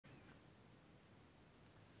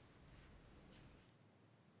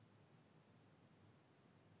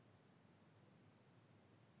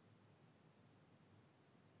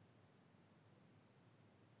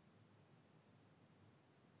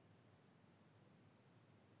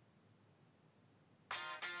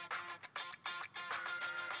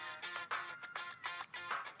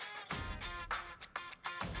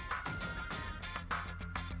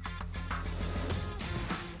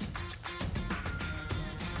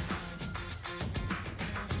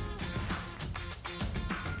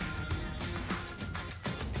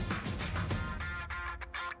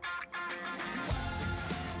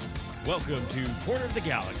Welcome to Corner of the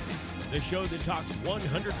Galaxy, the show that talks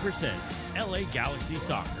 100% LA Galaxy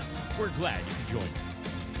soccer. We're glad you could join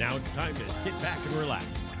us. Now it's time to sit back and relax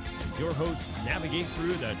as your hosts navigate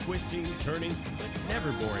through the twisting, turning, but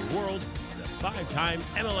never boring world of the five-time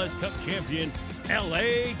MLS Cup champion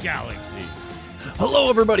LA Galaxy. Hello,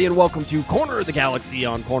 everybody, and welcome to Corner of the Galaxy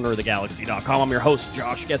on cornerofthegalaxy.com. I'm your host,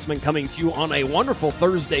 Josh Guesman, coming to you on a wonderful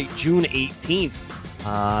Thursday, June 18th.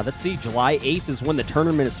 Let's see, July 8th is when the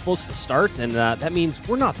tournament is supposed to start, and that means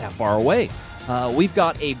we're not that far away. We've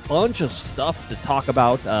got a bunch of stuff to talk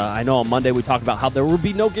about. I know on Monday we talked about how there would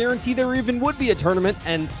be no guarantee there even would be a tournament,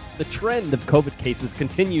 and the trend of COVID cases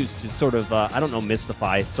continues to sort of, I don't know,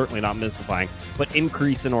 mystify. It's certainly not mystifying, but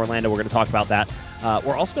increase in Orlando. We're going to talk about that.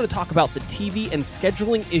 We're also going to talk about the TV and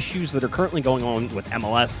scheduling issues that are currently going on with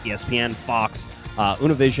MLS, ESPN, Fox,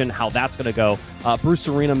 Univision, how that's going to go. Bruce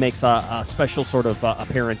Arena makes a special sort of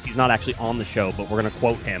appearance. He's not actually on the show, but we're going to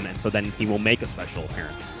quote him, and so then he will make a special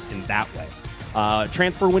appearance in that way.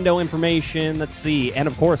 Transfer window information, let's see, and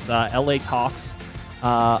of course, LA talks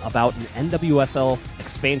about an NWSL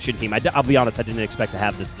expansion team. I'll be honest, I didn't expect to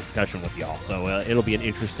have this discussion with y'all, so it'll be an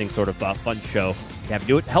interesting sort of fun show to have to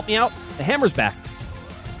do it. Help me out. The Hammer's back.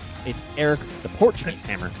 It's Eric, the Portuguese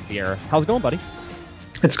Hammer Vieira. How's it going, buddy?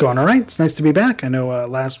 It's going all right. It's nice to be back. I know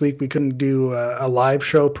last week we couldn't do a live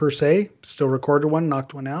show per se. Still recorded one,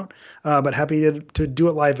 knocked one out, but happy to do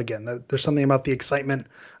it live again. There's something about the excitement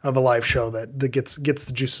of a live show that gets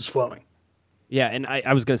the juices flowing. Yeah, and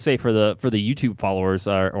I was going to say for the YouTube followers,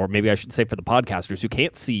 or maybe I should say for the podcasters who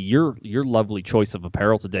can't see your lovely choice of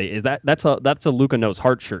apparel today, is that's a Luca Knows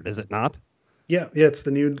Heart shirt, is it not? Yeah, it's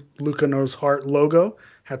the new Luca Knows Heart logo.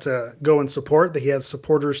 Had to go and support. He has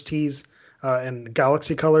supporters tees in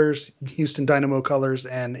Galaxy colors, Houston Dynamo colors,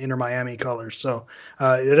 and Inter Miami colors. So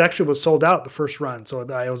it actually was sold out the first run. So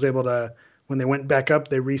I was able to, when they went back up,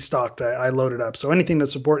 they restocked. I loaded up. So anything to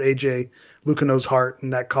support AJ, Luca Knows Heart,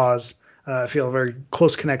 and that cause. I feel a very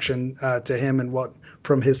close connection to him and what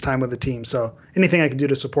from his time with the team. So anything I can do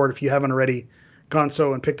to support, if you haven't already gone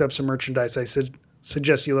so and picked up some merchandise, I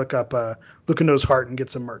suggest you look up Luca Knows Heart and get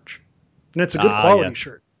some merch. And it's a good quality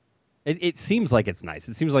shirt. It seems like it's nice.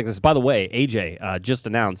 It seems like this. By the way, AJ just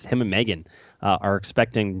announced him and Megan are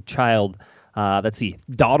expecting child. Let's see,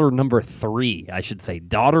 daughter number 3. I should say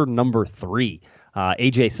daughter number 3.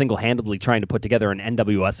 AJ single-handedly trying to put together an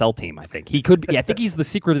NWSL team. I think he could be. I think he's the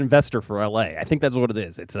secret investor for LA. I think that's what it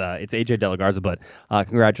is. It's AJ De La Garza. But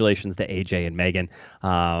congratulations to AJ and Megan.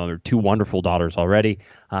 2 wonderful daughters already.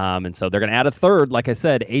 And so they're going to add a third. Like I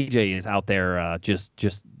said, AJ is out there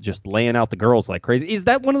just laying out the girls like crazy. Is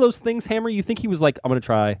that one of those things, Hammer? You think he was like, I'm gonna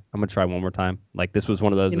try one more time? Like this was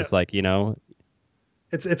one of those. It's like,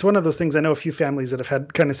 It's one of those things. I know a few families that have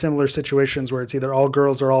had kind of similar situations where it's either all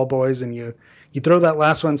girls or all boys, and you throw that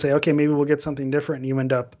last one and say, okay, maybe we'll get something different, and you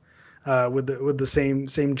end up with the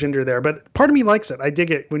same gender there. But part of me likes it. I dig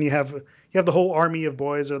it when you have the whole army of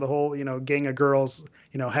boys or the whole gang of girls,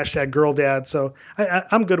 hashtag girl dad. So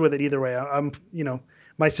I'm good with it either way. I'm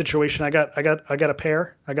my situation. I got a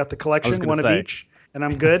pair. I got the collection, one of each. And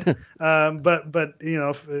I'm good. But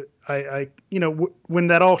if I when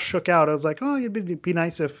that all shook out, I was like, oh, it'd be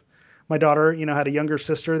nice if my daughter, had a younger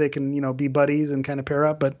sister. They can, be buddies and kind of pair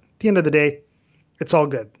up. But at the end of the day, it's all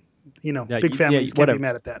good. Big families can't be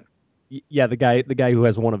mad at that. Yeah, the guy who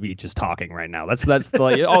has one of each is talking right now. That's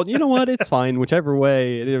like, oh, you know what? It's fine. Whichever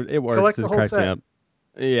way it works. Collect the whole set.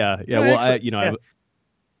 Yeah. Well,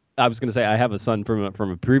 I was going to say I have a son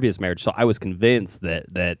from a previous marriage, so I was convinced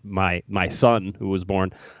that my son, who was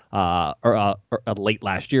born late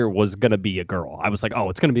last year, was going to be a girl. I was like,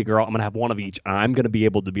 oh, it's going to be a girl. I'm going to have one of each. I'm going to be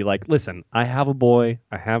able to be like, listen, I have a boy,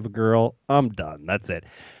 I have a girl, I'm done. That's it.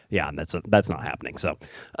 Yeah, and that's not happening. So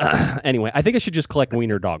anyway, I think I should just collect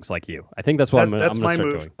wiener dogs like you. I think that's what I'm going to start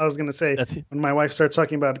doing. I was going to say, when my wife starts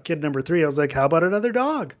talking about kid number 3, I was like, how about another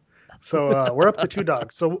dog? So we're up to 2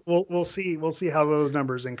 dogs. So we'll see how those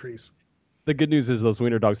numbers increase. The good news is those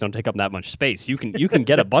wiener dogs don't take up that much space. You can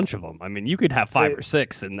get a bunch of them. I mean, you could have 5 or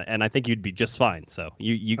 6, and I think you'd be just fine. So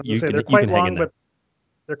you they're quite long, but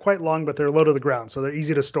they're quite long, but they're low to the ground, so they're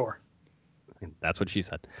easy to store. That's what she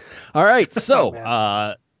said. All right,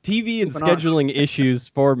 so TV and scheduling issues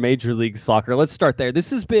for Major League Soccer. Let's start there. This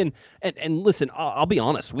has been, and listen, I'll be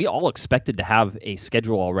honest, we all expected to have a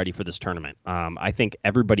schedule already for this tournament. I think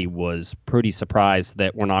everybody was pretty surprised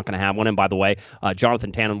that we're not going to have one. And by the way,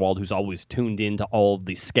 Jonathan Tannenwald, who's always tuned into all of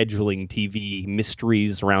the scheduling TV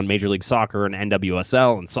mysteries around Major League Soccer and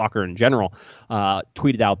NWSL and soccer in general,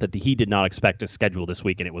 tweeted out that he did not expect a schedule this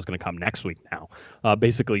week and it was going to come next week now,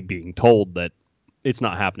 basically being told that it's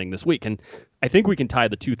not happening this week. And I think we can tie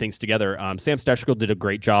the two things together. Sam Steshko did a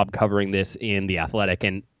great job covering this in The Athletic.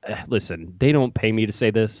 And listen, they don't pay me to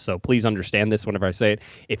say this, so please understand this whenever I say it.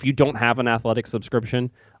 If you don't have an Athletic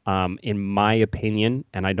subscription, in my opinion,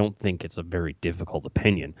 and I don't think it's a very difficult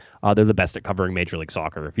opinion, they're the best at covering Major League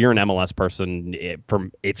Soccer. If you're an MLS person,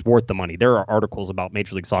 it's worth the money. There are articles about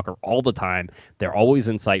Major League Soccer all the time. They're always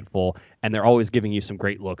insightful, and they're always giving you some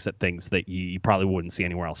great looks at things that you probably wouldn't see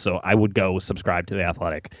anywhere else. So I would go subscribe to The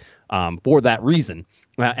Athletic for that reason.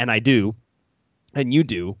 And I do, and you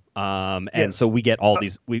do. And Yes. so we get all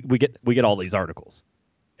these we get all these articles.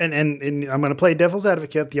 And I'm going to play devil's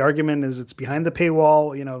advocate. The argument is it's behind the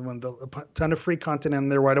paywall. When a ton of free content in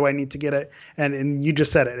there, why do I need to get it? And you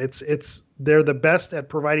just said it. It's they're the best at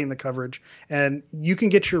providing the coverage, and you can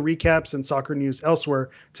get your recaps and soccer news elsewhere.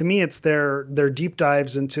 To me, it's their deep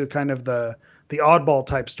dives into kind of the oddball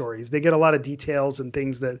type stories. They get a lot of details and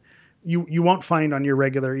things that you won't find on your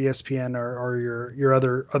regular ESPN or your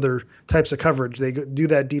other types of coverage. They do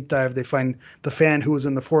that deep dive. They find the fan who was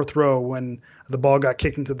in the fourth row when the ball got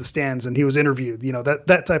kicked into the stands and he was interviewed.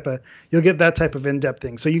 That type of, you'll get that type of in-depth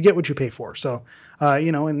thing. So you get what you pay for. So,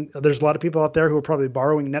 and there's a lot of people out there who are probably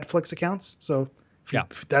borrowing Netflix accounts. So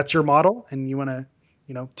if that's your model and you want to,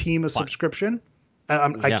 team a subscription,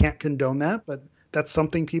 I can't condone that, but that's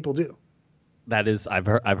something people do. That is, I've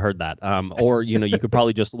heard that. Or you could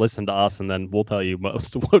probably just listen to us, and then we'll tell you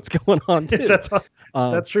most of what's going on too.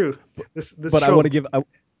 That's true. This but show, I want to give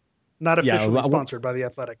not officially sponsored by The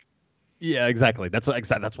Athletic. Yeah, exactly. That's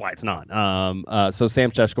why it's not. So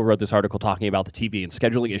Sam Steshko wrote this article talking about the TV and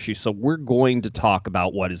scheduling issues. So we're going to talk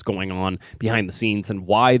about what is going on behind the scenes and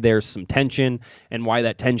why there's some tension, and why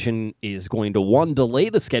that tension is going to, one, delay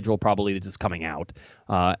the schedule probably that is coming out,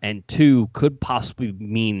 and two, could possibly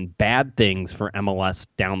mean bad things for MLS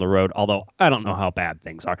down the road, although I don't know how bad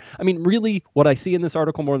things are. I mean, really, what I see in this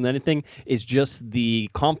article more than anything is just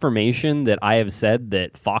the confirmation that I have said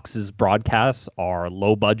that Fox's broadcasts are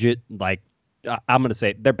low budget. I'm going to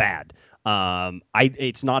say they're bad.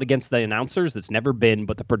 It's not against the announcers. It's never been,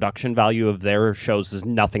 but the production value of their shows is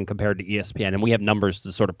nothing compared to ESPN. And we have numbers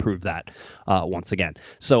to sort of prove that once again.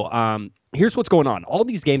 So here's what's going on. All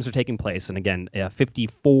these games are taking place. And again,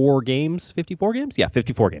 54 games. Yeah,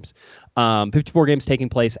 54 games. 54 games taking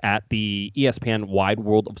place at the ESPN Wide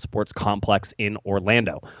World of Sports complex in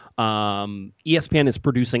Orlando. ESPN is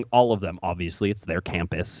producing all of them. Obviously, it's their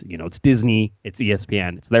campus. It's Disney, it's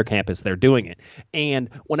ESPN, it's their campus. They're doing it. And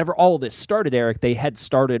whenever all of this started, Eric, they had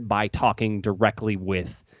started by talking directly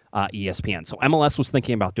with ESPN. So MLS was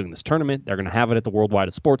thinking about doing this tournament. They're going to have it at the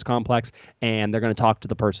Worldwide Sports Complex, and they're going to talk to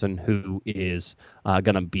the person who is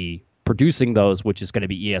going to be producing those, which is going to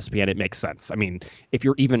be ESPN. It makes sense. I mean, if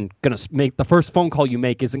you're even going to make the first phone call you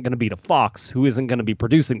make isn't going to be to Fox, who isn't going to be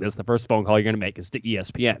producing this. The first phone call you're going to make is to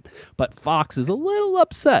ESPN. But Fox is a little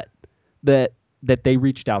upset that they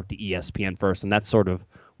reached out to ESPN first, and that's sort of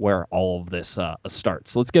where all of this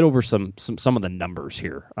starts. So let's get over some of the numbers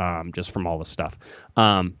here, just from all this stuff.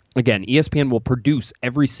 Again, ESPN will produce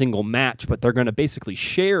every single match, but they're going to basically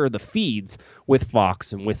share the feeds with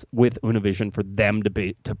Fox and with Univision for them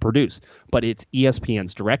to produce. But it's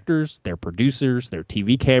ESPN's directors, their producers, their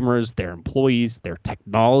TV cameras, their employees, their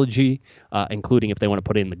technology, including if they want to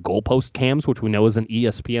put in the goalpost cams, which we know is an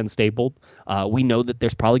ESPN staple. We know that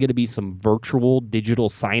there's probably going to be some virtual digital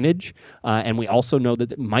signage, and we also know that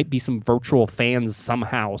there might be some virtual fans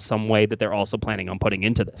somehow, some way that they're also planning on putting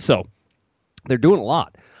into this. So they're doing a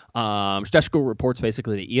lot. Steshko reports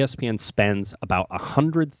basically that ESPN spends about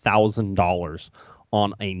 $100,000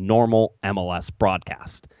 on a normal MLS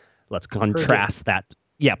broadcast. Let's contrast that.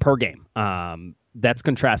 Yeah, per game. Let's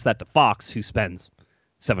contrast that to Fox, who spends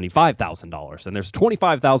 $75,000. And there's a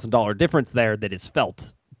 $25,000 difference there that is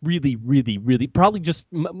felt really, really, really, probably just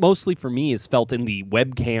mostly for me is felt in the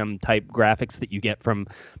webcam type graphics that you get from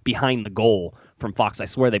behind the goal from Fox. I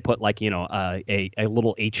swear they put a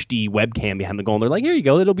little HD webcam behind the goal, and they're like, here you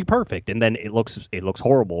go, it'll be perfect. And then it looks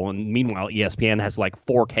horrible. And meanwhile, ESPN has like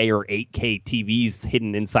 4K or 8K TVs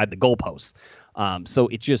hidden inside the goalposts. So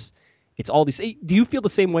it's all these. Do you feel the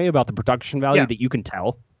same way about the production value that you can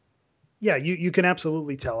tell? Yeah, you can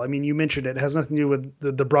absolutely tell. I mean, you mentioned it has nothing to do with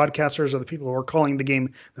the broadcasters or the people who are calling the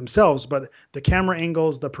game themselves, but the camera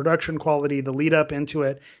angles, the production quality, the lead up into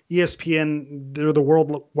it. ESPN, they're the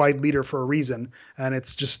worldwide leader for a reason, and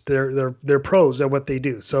it's just they're pros at what they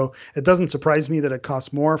do. So it doesn't surprise me that it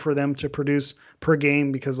costs more for them to produce per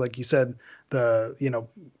game because, like you said,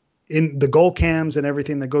 in the goal cams and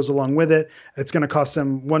everything that goes along with it, it's going to cost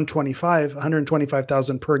them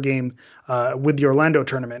 $125,000 per game with the Orlando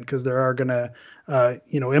tournament because there are going to,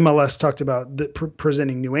 MLS talked about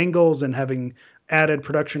presenting new angles and having added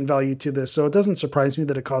production value to this. So it doesn't surprise me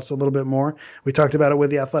that it costs a little bit more. We talked about it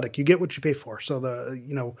with The Athletic. You get what you pay for. So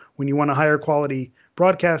when you want a higher quality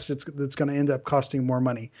broadcast, it's going to end up costing more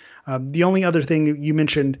money. The only other thing you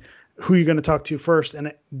mentioned, who you're going to talk to first,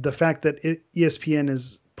 and the fact that ESPN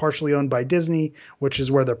is partially owned by Disney, which is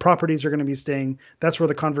where their properties are going to be staying. That's where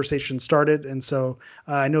the conversation started. And so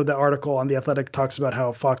I know the article on The Athletic talks about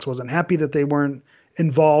how Fox wasn't happy that they weren't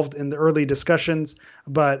involved in the early discussions,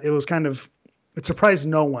 but it surprised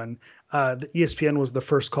no one. The ESPN was the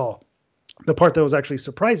first call. The part that was actually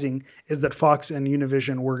surprising is that Fox and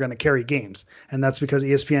Univision were going to carry games. And that's because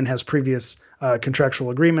ESPN has previous contractual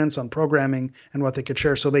agreements on programming and what they could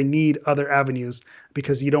share. So they need other avenues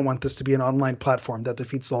because you don't want this to be an online platform. That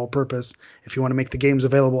defeats the whole purpose. If you want to make the games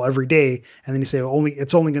available every day and then you say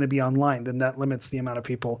it's only going to be online, then that limits the amount of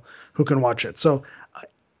people who can watch it. So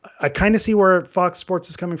I kind of see where Fox Sports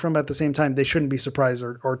is coming from, but at the same time, they shouldn't be surprised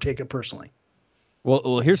or take it personally.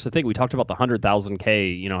 Well, here's the thing. We talked about the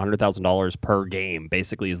 $100,000 per game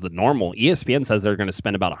basically is the normal. ESPN says they're going to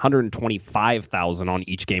spend about $125,000 on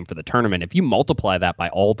each game for the tournament. If you multiply that by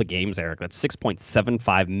all the games, Eric, that's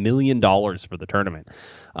 $6.75 million for the tournament,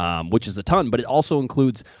 which is a ton. But it also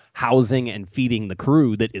includes housing and feeding the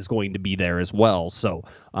crew that is going to be there as well. So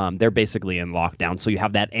they're basically in lockdown. So you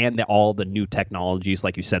have that and all the new technologies,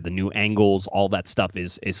 like you said, the new angles, all that stuff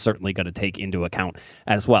is certainly going to take into account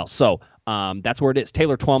as well. So that's where it is.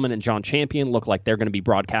 Taylor Twellman and John Champion look like they're going to be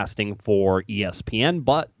broadcasting for ESPN,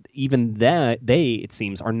 but even they, it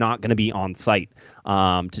seems, are not going to be on site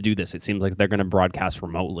to do this. It seems like they're going to broadcast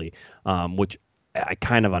remotely, which I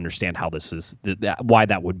kind of understand how this is, why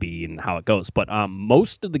that would be and how it goes. But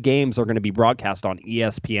most of the games are going to be broadcast on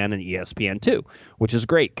ESPN and ESPN2, which is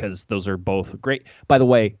great because those are both great. By the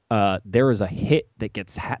way, there is a hit that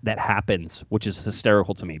that happens, which is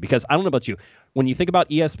hysterical to me because I don't know about you. When you think about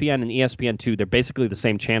ESPN and ESPN2, they're basically the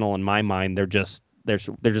same channel in my mind. They're just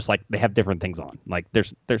like they have different things on. Like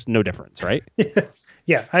there's no difference, right?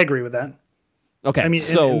 Yeah, I agree with that. Okay, I mean,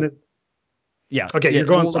 so. Yeah. Okay, you're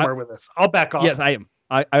going somewhere with this. I'll back off. Yes, I am.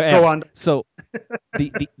 I Go on. So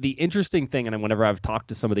the interesting thing, and whenever I've talked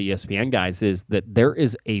to some of the ESPN guys, is that there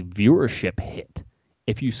is a viewership hit.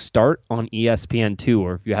 If you start on ESPN2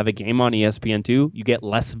 or if you have a game on ESPN2, you get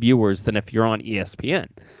less viewers than if you're on ESPN.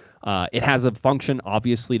 It has a function,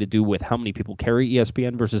 obviously, to do with how many people carry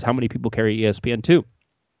ESPN versus how many people carry ESPN2.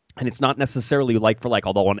 And it's not necessarily like for like,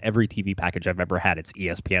 although on every TV package I've ever had, it's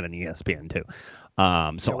ESPN and ESPN2.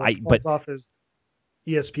 What off is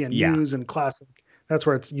ESPN News and Classic. That's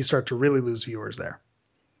where you start to really lose viewers there.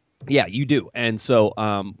 Yeah, you do. And so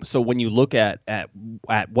when you look at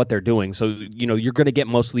what they're doing, so you're going to get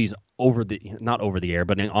most of these not over the air,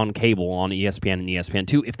 but on cable on ESPN and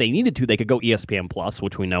ESPN2. If they needed to, they could go ESPN Plus,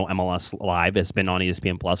 which we know MLS Live has been on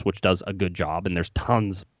ESPN Plus, which does a good job, and there's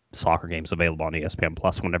tons soccer games available on ESPN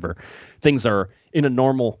Plus whenever things are in a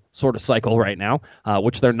normal sort of cycle right now,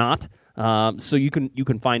 which they're not. So you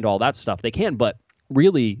can find all that stuff. They can, but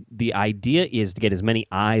really the idea is to get as many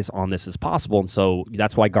eyes on this as possible. And so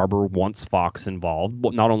that's why Garber wants Fox involved.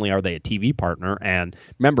 Well, not only are they a TV partner, and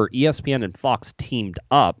remember, ESPN and Fox teamed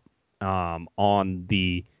up on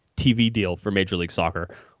the TV deal for Major League Soccer,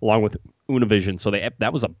 along with Univision. So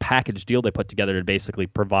that was a package deal they put together to basically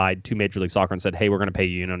provide to Major League Soccer and said, hey, we're going to pay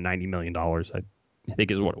you, $90 million, I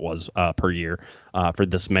think is what it was per year for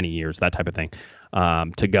this many years, that type of thing,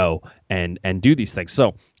 to go and do these things.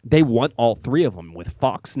 So they want all three of them. With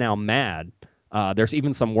Fox now mad, there's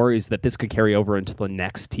even some worries that this could carry over into the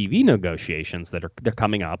next TV negotiations they're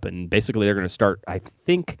coming up, and basically they're going to start, I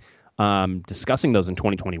think, discussing those in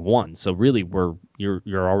 2021. So really, you're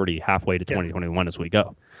already halfway to 2021 as we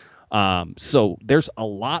go. So there's a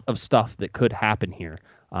lot of stuff that could happen here.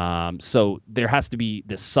 So there has to be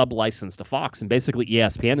this sub-license to Fox, and basically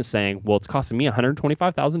ESPN is saying, well, it's costing me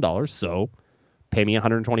 $125,000, so pay me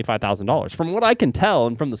 $125,000. From what I can tell,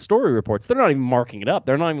 and from the story reports, they're not even marking it up.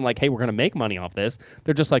 They're not even like, hey, we're going to make money off this.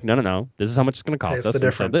 They're just like, no, this is how much it's going to cost us. The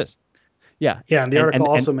difference. So this. Yeah. Yeah, and the article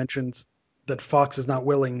also mentions that Fox is not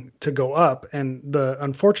willing to go up. And the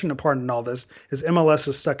unfortunate part in all this is MLS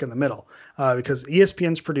is stuck in the middle because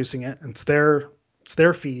ESPN's producing it. And it's their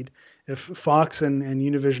feed. If Fox and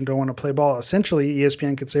Univision don't want to play ball, essentially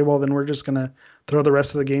ESPN could say, well, then we're just going to throw the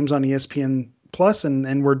rest of the games on ESPN Plus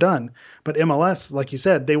and we're done. But MLS, like you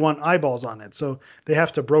said, they want eyeballs on it. So they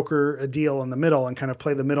have to broker a deal in the middle and kind of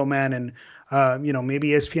play the middleman. And, maybe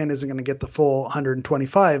ESPN isn't going to get the full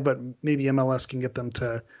 125, but maybe MLS can get them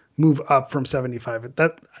to move up from 75.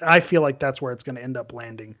 I feel like that's where it's going to end up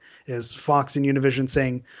landing, is Fox and Univision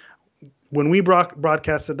saying, when we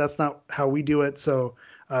broadcast it, that's not how we do it. So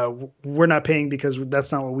we're not paying because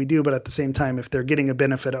that's not what we do. But at the same time, if they're getting a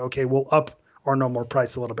benefit, okay, we'll up our normal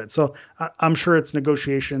price a little bit. So I'm sure it's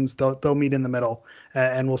negotiations. They'll meet in the middle,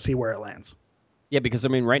 and we'll see where it lands. Yeah, because I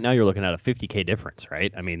mean, right now you're looking at a $50K difference,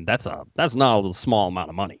 right? I mean, that's not a small amount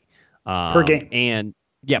of money Per game. and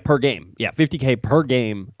yeah, per game. Yeah, $50K per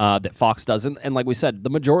game that Fox does, and like we said, the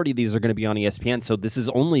majority of these are going to be on ESPN. So this is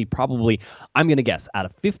only probably, I'm going to guess, out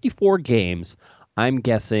of 54 games, I'm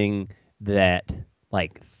guessing that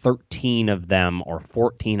like 13 of them or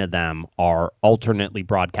 14 of them are alternately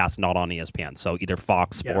broadcast not on ESPN. So either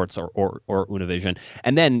Fox Sports or Univision.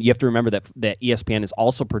 And then you have to remember that ESPN is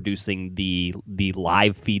also producing the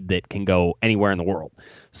live feed that can go anywhere in the world.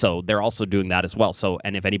 So they're also doing that as well. So,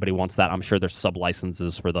 and if anybody wants that, I'm sure there's sub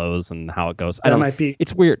licenses for those and how it goes.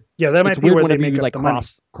 It's weird. Yeah, that might be where they make like up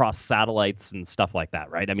the cross satellites and stuff like that,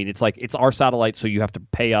 right? I mean, it's like it's our satellite, so you have to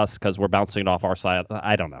pay us because we're bouncing it off our side.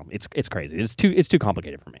 I don't know. It's crazy. It's too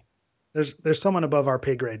complicated for me. There's someone above our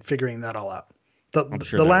pay grade figuring that all out.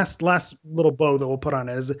 Sure the last little bow that we'll put on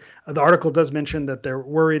it is the article does mention that they're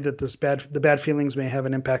worried that the bad feelings may have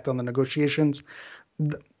an impact on the negotiations.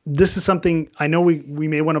 This is something I know we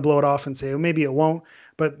may want to blow it off and say, oh, maybe it won't.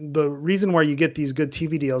 But the reason why you get these good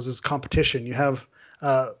TV deals is competition. You have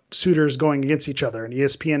suitors going against each other, and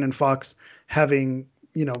ESPN and Fox having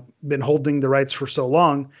been holding the rights for so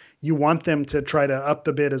long. You want them to try to up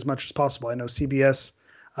the bid as much as possible. I know CBS,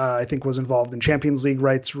 I think, was involved in Champions League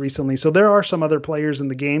rights recently. So there are some other players in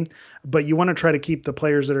the game, but you want to try to keep the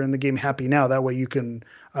players that are in the game happy now. That way you can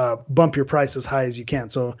bump your price as high as you can.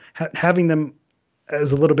 So having them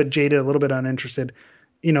as a little bit jaded, a little bit uninterested,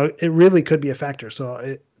 it really could be a factor. So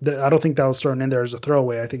I don't think that was thrown in there as a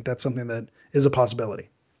throwaway. I think that's something that is a possibility.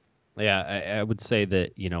 Yeah, I would say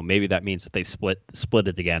that, maybe that means that they split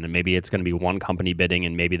it again, and maybe it's going to be one company bidding,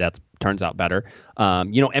 and maybe that turns out better.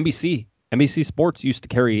 NBC Sports used to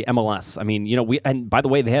carry MLS. I mean, and by the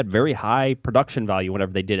way, they had very high production value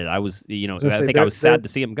whenever they did it. I was sad to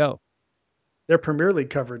see them go. Their Premier League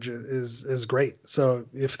coverage is great. So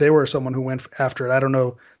if they were someone who went after it, I don't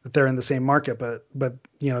know that they're in the same market, but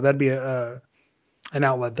that'd be an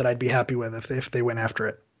outlet that I'd be happy with if they went after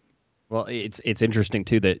it. Well, it's interesting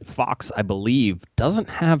too that Fox, I believe, doesn't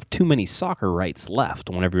have too many soccer rights left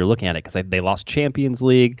whenever you're looking at it, because they lost Champions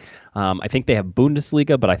League. I think they have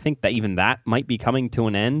Bundesliga, but I think that even that might be coming to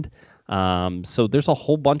an end. So there's a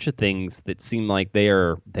whole bunch of things that seem like they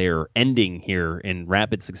are ending here in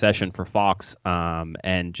rapid succession for Fox,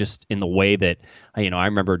 and just in the way that I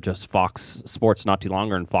remember just Fox Sports not too long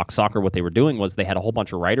ago and Fox Soccer. What they were doing was they had a whole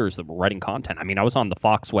bunch of writers that were writing content. I mean, I was on the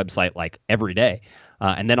Fox website like every day,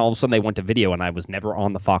 and then all of a sudden they went to video, and I was never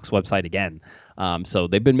on the Fox website again. So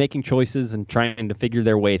they've been making choices and trying to figure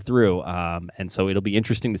their way through, and so it'll be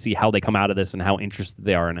interesting to see how they come out of this and how interested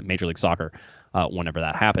they are in Major League Soccer whenever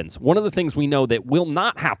that happens. One of the things we know that will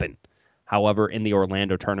not happen, however, in the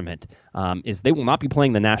Orlando tournament is they will not be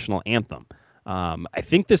playing the national anthem. I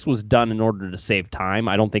think this was done in order to save time.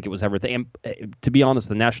 I don't think it was ever. To be honest,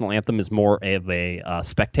 the national anthem is more of a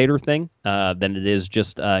spectator thing than it is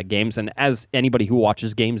just games. And as anybody who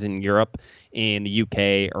watches games in Europe, in the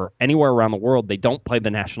UK, or anywhere around the world, they don't play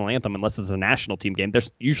the national anthem unless it's a national team game.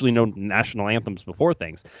 There's usually no national anthems before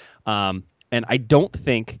things. And I don't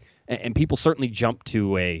think, and people certainly jump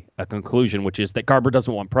to a conclusion, which is that Garber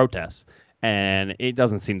doesn't want protests. And it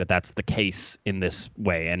doesn't seem that that's the case in this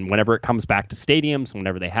way. And whenever it comes back to stadiums,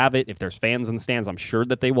 whenever they have it, if there's fans in the stands, I'm sure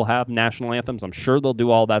that they will have national anthems. I'm sure they'll do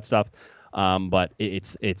all that stuff. But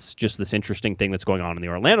it's just this interesting thing that's going on in the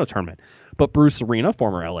Orlando tournament. But Bruce Arena,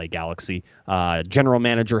 former LA Galaxy general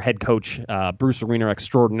manager, head coach, Bruce Arena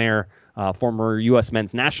extraordinaire, former U.S.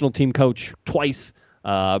 men's national team coach twice.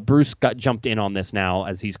 Bruce got jumped in on this now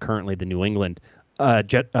as he's currently the New England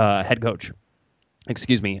head coach. And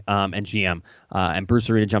GM. And Bruce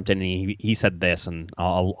Arena jumped in and he said this, and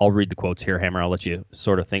I'll read the quotes here, Hammer. I'll let you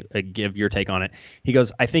sort of give your take on it. He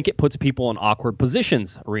goes, "I think it puts people in awkward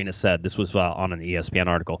positions," Arena said. This was on an ESPN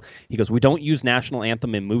article. He goes, "We don't use national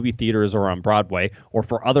anthem in movie theaters or on Broadway or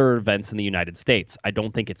for other events in the United States. I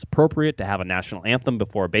don't think it's appropriate to have a national anthem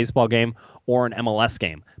before a baseball game or an MLS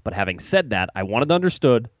game. But having said that, I wanted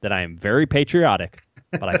understood that I am very patriotic,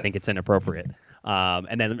 but I think it's inappropriate."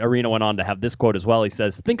 And then Arena went on to have this quote as well. He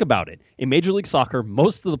says, "Think about it. In Major League Soccer,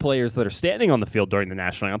 most of the players that are standing on the field during the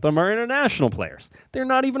national anthem are international players. They're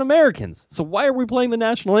not even Americans. So why are we playing the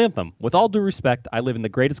national anthem? With all due respect, I live in the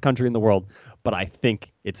greatest country in the world, but I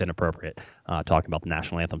think it's inappropriate talking about the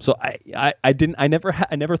national anthem." So I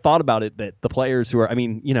never thought about it that the players who are,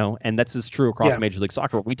 and that's as true across Major League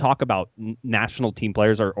Soccer. We talk about national team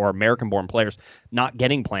players or American-born players not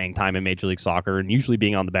getting playing time in Major League Soccer and usually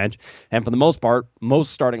being on the bench. And for the most part, part,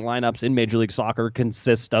 most starting lineups in Major League Soccer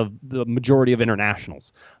consist of the majority of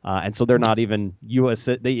internationals, and so they're not even U.S.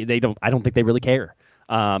 They don't. I don't think they really care.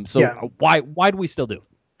 Why do we still do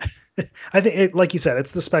it? I think, like you said,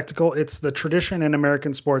 it's the spectacle. It's the tradition in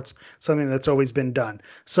American sports, something that's always been done.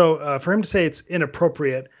 So for him to say it's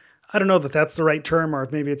inappropriate, I don't know that that's the right term, or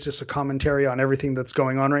if maybe it's just a commentary on everything that's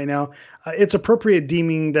going on right now. It's appropriate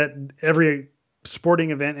deeming that every sporting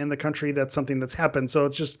event in the country, that's something that's happened. So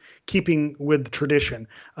it's just keeping with tradition.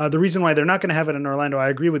 The reason why they're not going to have it in Orlando, I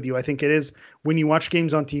agree with you. I think it is when you watch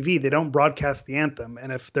games on TV, they don't broadcast the anthem.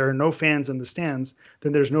 And if there are no fans in the stands,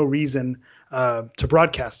 then there's no reason to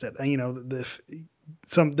broadcast it. And,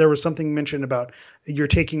 there was something mentioned about you're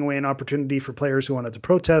taking away an opportunity for players who wanted to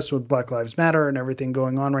protest with Black Lives Matter and everything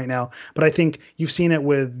going on right now. But I think you've seen it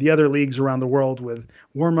with the other leagues around the world with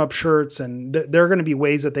warm-up shirts, and there are going to be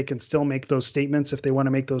ways that they can still make those statements if they want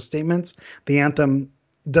to make those statements. The anthem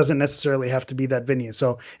doesn't necessarily have to be that venue.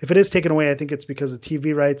 So if it is taken away, I think it's because of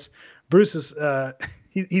TV rights. Bruce is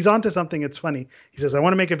he's onto something. It's funny. He says, I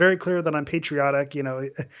want to make it very clear that I'm patriotic,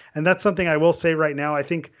 and that's something I will say right now. I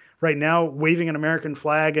think right now, waving an American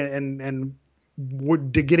flag and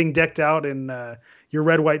getting decked out in your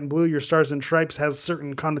red, white, and blue, your stars and stripes, has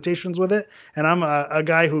certain connotations with it. And I'm a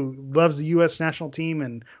guy who loves the U.S. national team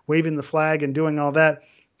and waving the flag and doing all that.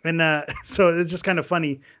 And so it's just kind of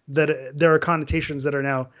funny that there are connotations that are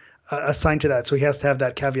now assigned to that. So he has to have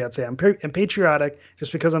that caveat, say, I'm patriotic.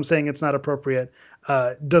 Just because I'm saying it's not appropriate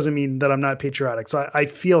doesn't mean that I'm not patriotic. So I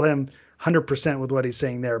feel him 100% with what he's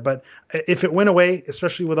saying there. But if it went away,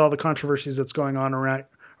 especially with all the controversies that's going on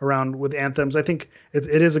around with anthems, I think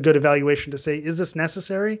it is a good evaluation to say, is this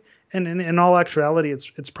necessary? And in all actuality,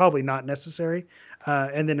 it's probably not necessary.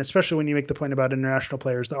 And then especially when you make the point about international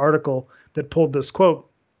players, the article that pulled this quote,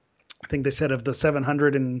 I think they said of the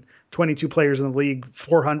 722 players in the league,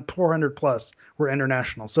 400 plus were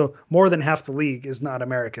international. So more than half the league is not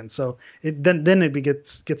American. So then it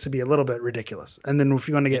gets to be a little bit ridiculous. And then if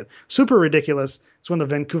you want to get super ridiculous, it's when the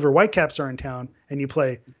Vancouver Whitecaps are in town and you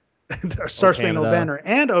play our Star Spangled Banner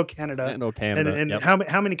and O Canada. And yep.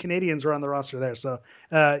 How many Canadians are on the roster there? So,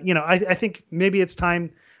 I think maybe it's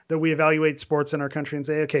time that we evaluate sports in our country and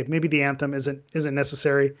say, okay, maybe the anthem isn't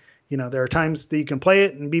necessary. There are times that you can play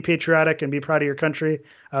it and be patriotic and be proud of your country,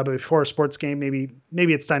 but before a sports game,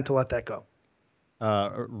 maybe it's time to let that go.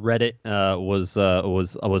 Reddit was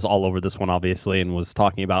all over this one, obviously, and was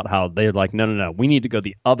talking about how they're like, no, we need to go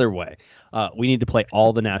the other way. We need to play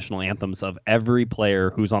all the national anthems of every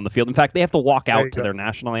player who's on the field. In fact, they have to walk out to their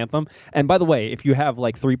national anthem. And by the way, if you have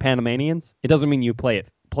like 3 Panamanians, it doesn't mean you play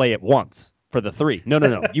it once for the 3.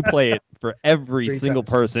 No. You play it for every single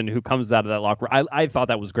person who comes out of that locker room. I thought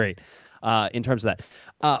that was great in terms of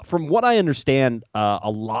that. From what I understand,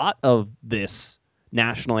 a lot of this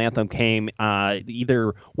national anthem came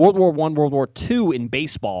either World War I, World War II in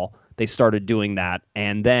baseball. They started doing that,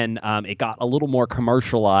 and then it got a little more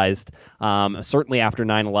commercialized, certainly after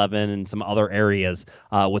 9/11 and some other areas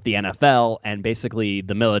with the NFL and basically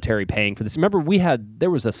the military paying for this. Remember, there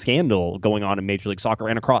was a scandal going on in Major League Soccer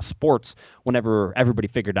and across sports whenever everybody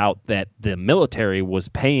figured out that the military was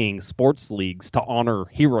paying sports leagues to honor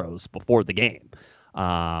heroes before the game.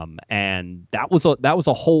 And that was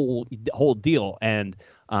a whole deal. And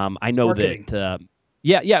I know marketing. That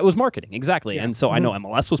it was marketing, exactly. Yeah. And so I know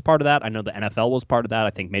MLS was part of that. I know the NFL was part of that. I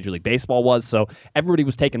think Major League Baseball was. So everybody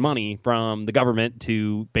was taking money from the government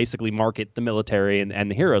to basically market the military and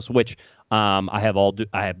the heroes, which I have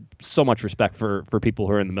so much respect for people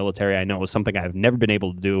who are in the military. I know is something I've never been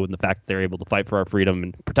able to do, and the fact that they're able to fight for our freedom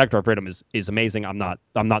and protect our freedom is amazing. I'm not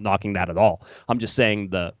knocking that at all. I'm just saying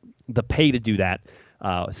the pay to do that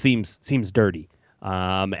seems dirty.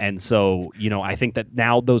 And so, I think that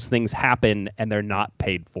now those things happen and they're not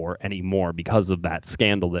paid for anymore because of that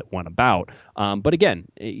scandal that went about. But again,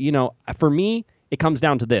 for me, it comes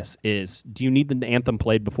down to this do you need the anthem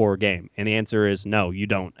played before a game? And the answer is no, you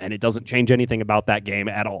don't. And it doesn't change anything about that game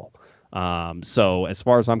at all. So as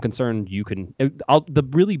far as I'm concerned, the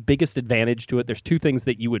really biggest advantage to it, there's 2 things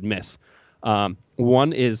that you would miss.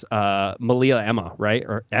 One is Malia Emma, right?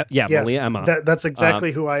 Yes, Malia Emma. That's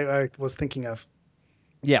exactly who I was thinking of.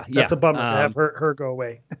 Yeah. That's a bummer to have her go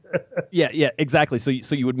away. yeah, exactly. So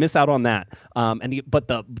you would miss out on that. But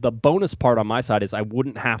the bonus part on my side is I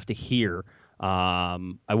wouldn't have to hear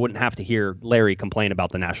Larry complain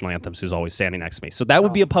about the national anthems, who's always standing next to me. So that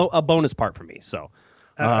would be a bonus part for me. So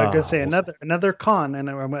I'm gonna say another con, and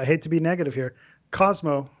I hate to be negative here.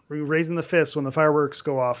 Cosmo raising the fist when the fireworks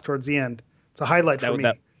go off towards the end. It's a highlight for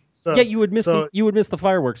me. So yeah, you would miss the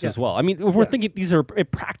fireworks Yeah. as well. I mean, if we're thinking these are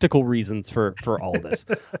practical reasons for all of this.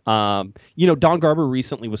 Don Garber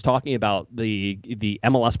recently was talking about the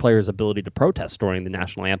MLS players' ability to protest during the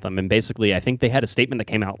national anthem, and basically, I think they had a statement that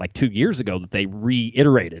came out like 2 years ago that they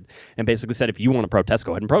reiterated and basically said, if you want to protest,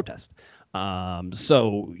 go ahead and protest.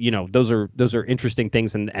 So those are interesting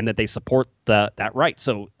things, and that they support that right.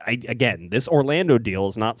 So again, this Orlando deal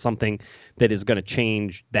is not something that is going to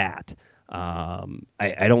change that. I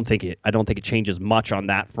don't think it changes much on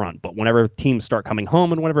that front. But whenever teams start coming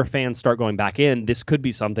home and whenever fans start going back in, this could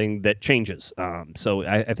be something that changes. So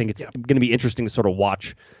I think it's going to be interesting to sort of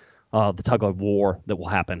watch the tug of war that will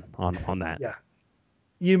happen on that. Yeah.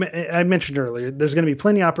 I mentioned earlier, there's going to be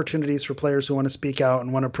plenty of opportunities for players who want to speak out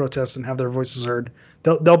and want to protest and have their voices heard.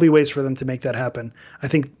 There'll be ways for them to make that happen. I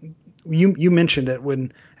think you mentioned it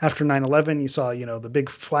when after 9/11, you saw, the big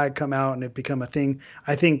flag come out and it become a thing.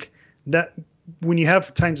 I think that when you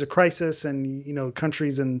have times of crisis and,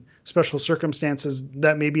 countries in special circumstances,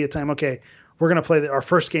 that may be a time, okay, we're going to play our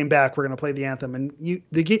first game back. We're going to play the anthem. And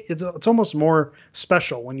it's almost more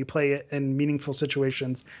special when you play it in meaningful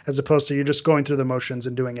situations as opposed to you're just going through the motions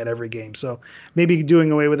and doing it every game. So maybe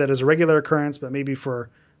doing away with it as a regular occurrence, but maybe for,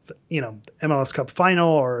 MLS Cup final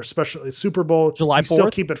or especially Super Bowl, July 4th. You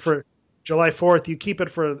still keep it for July 4th. You keep it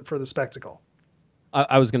for the spectacle.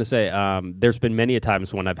 I was going to say, there's been many a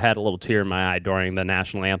times when I've had a little tear in my eye during the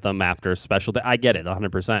national anthem after a special day. I get it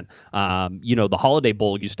 100%. The Holiday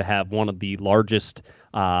Bowl used to have one of the largest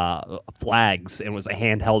flags. It was a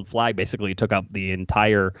handheld flag. Basically, it took up the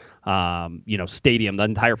entire, stadium. The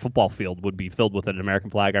entire football field would be filled with an American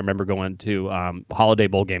flag. I remember going to Holiday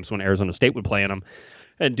Bowl games when Arizona State would play in them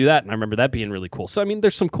and do that. And I remember that being really cool. So, I mean,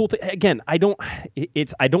 there's some cool things. Again, I don't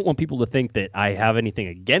want people to think that I have anything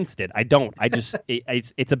against it. I don't. I just,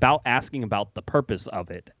 it's about asking about the purpose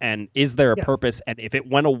of it. And is there a purpose? And if it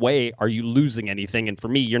went away, are you losing anything? And for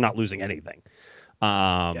me, you're not losing anything.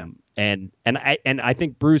 And I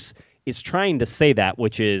think Bruce is trying to say that,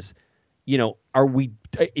 which is,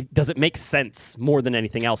 does it make sense more than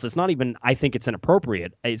anything else? It's not even, I think it's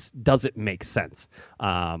inappropriate. Does it make sense?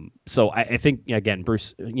 So I think, again,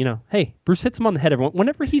 Bruce, Bruce hits him on the head.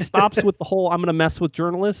 Whenever he stops with the whole, I'm going to mess with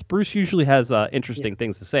journalists, Bruce usually has interesting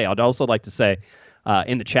things to say. I'd also like to say,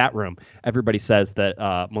 in the chat room, everybody says that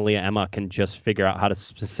Malia Emma can just figure out how to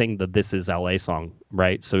sing the "This Is LA" song,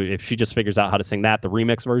 right? So if she just figures out how to sing that, the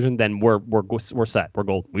remix version, then we're set. We're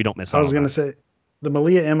gold. We don't miss out. I was going to say the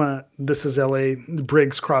Malia Emma "This Is LA"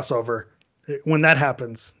 Briggs crossover. When that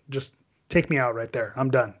happens, just take me out right there.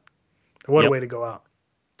 I'm done. What a way to go out.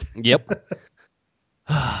 Yep.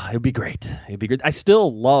 It'd be great. I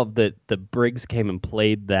still love that the Briggs came and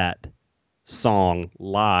played that song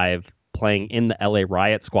live, playing in the LA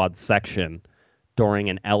Riot Squad section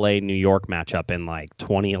during an LA New York matchup in like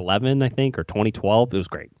 2011, I think, or 2012. It was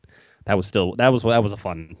great. That was a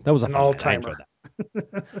fun all-timer.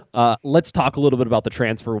 Let's talk a little bit about the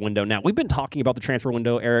transfer window. Now, we've been talking about the transfer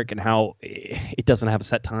window, Eric, and how it doesn't have a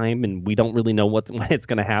set time, and we don't really know when it's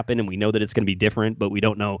going to happen, and we know that it's going to be different, but we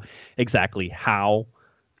don't know exactly how.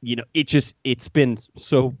 It's been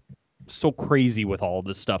so crazy with all of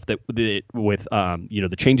this stuff with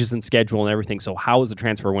the changes in schedule and everything. So how is the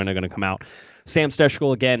transfer window going to come out? Sam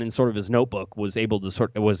Stejskal, again, in sort of his notebook, was able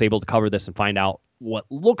to cover this and find out what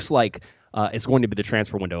looks like is going to be the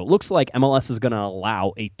transfer window. It looks like MLS is going to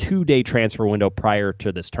allow a 2-day transfer window prior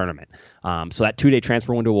to this tournament. So that 2-day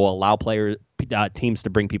transfer window will allow teams to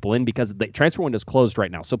bring people in, because the transfer window is closed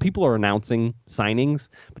right now. So people are announcing signings,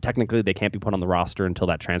 but technically they can't be put on the roster until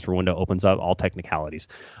that transfer window opens up, all technicalities.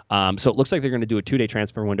 So it looks like they're going to do a 2-day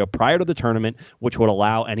transfer window prior to the tournament, which would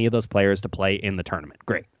allow any of those players to play in the tournament.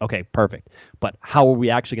 Great. Okay, perfect. But how are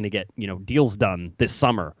we actually going to get, deals done this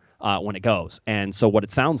summer? When it goes. And so what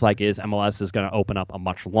it sounds like is MLS is going to open up a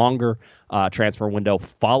much longer transfer window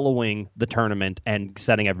following the tournament and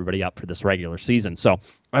setting everybody up for this regular season. So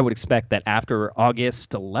I would expect that after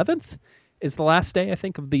August 11th is the last day, I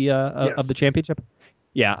think, of the of the championship.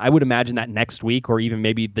 Yeah, I would imagine that next week, or even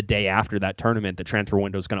maybe the day after that tournament, the transfer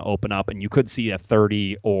window is going to open up, and you could see a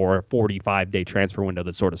 30 or 45-day transfer window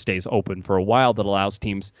that sort of stays open for a while, that allows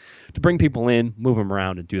teams to bring people in, move them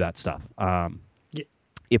around, and do that stuff.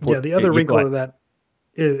 The other wrinkle of that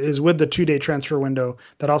is with the 2-day transfer window,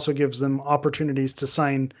 that also gives them opportunities to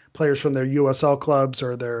sign players from their USL clubs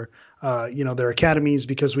or their academies,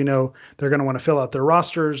 because we know they're going to want to fill out their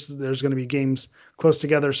rosters. There's going to be games close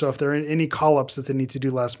together. So if there are any call-ups that they need to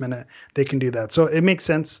do last minute, they can do that. So it makes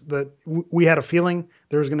sense that we had a feeling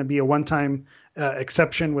there was going to be a one-time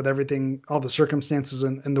exception with everything, all the circumstances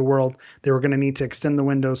in the world. They were going to need to extend the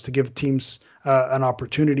windows to give teams an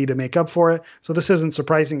opportunity to make up for it. So this isn't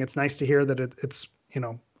surprising. It's nice to hear that it's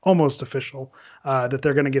almost official that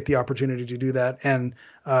they're going to get the opportunity to do that. And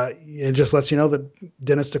it just lets you know that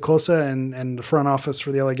Dennis DeClosa and the front office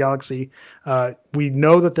for the LA Galaxy, we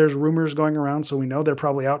know that there's rumors going around, so we know they're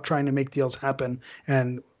probably out trying to make deals happen.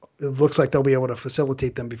 And it looks like they'll be able to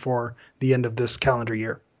facilitate them before the end of this calendar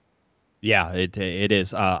year. Yeah, it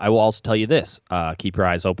is. I will also tell you this. Keep your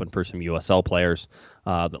eyes open for some USL players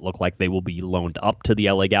that look like they will be loaned up to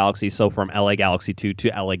the LA Galaxy. So from LA Galaxy 2 to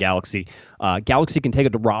LA Galaxy, Galaxy can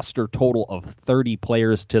take a roster total of 30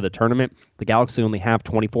 players to the tournament. The Galaxy only have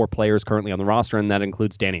 24 players currently on the roster, and that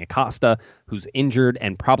includes Danny Acosta, who's injured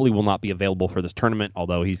and probably will not be available for this tournament,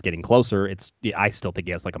 although he's getting closer. I still think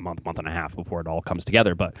he has like a month and a half before it all comes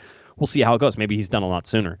together, but we'll see how it goes. Maybe he's done a lot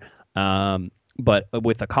sooner. But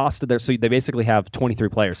with Acosta there, so they basically have 23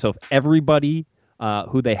 players. So if everybody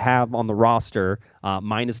who they have on the roster,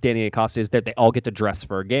 minus Danny Acosta, is that they all get to dress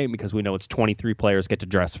for a game, because we know it's 23 players get to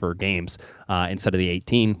dress for games instead of the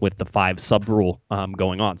 18 with the 5 sub rule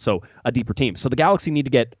going on. So a deeper team. So the Galaxy need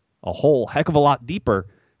to get a whole heck of a lot deeper.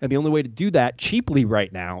 And the only way to do that cheaply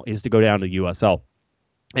right now is to go down to USL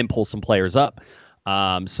and pull some players up.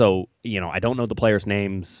 So, I don't know the players'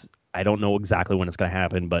 names. I don't know exactly when it's going to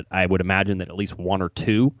happen, but I would imagine that at least 1 or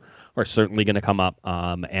 2 are certainly going to come up.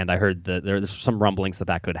 And I heard that there's some rumblings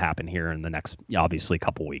that could happen here in the next, obviously,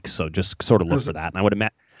 couple weeks. So just sort of look for that. And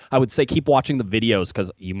I would say keep watching the videos,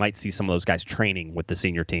 because you might see some of those guys training with the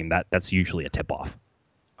senior team. That's usually a tip-off.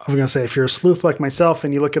 I was going to say, if you're a sleuth like myself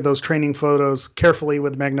and you look at those training photos carefully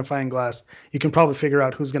with magnifying glass, you can probably figure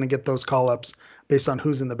out who's going to get those call-ups based on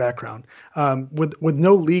who's in the background. With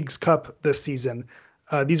no Leagues Cup this season,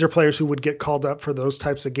 these are players who would get called up for those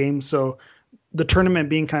types of games. So the tournament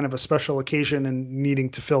being kind of a special occasion and needing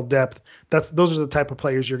to fill depth, those are the type of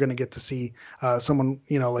players you're going to get to see. Someone,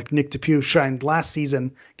 like Nick DePuy shined last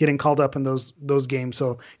season getting called up in those games.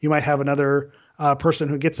 So you might have another person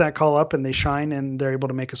who gets that call up and they shine and they're able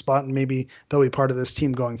to make a spot, and maybe they'll be part of this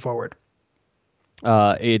team going forward.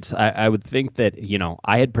 I would think that,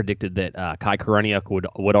 I had predicted that Kai Koreniuk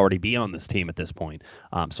would already be on this team at this point.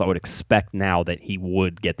 So I would expect now that he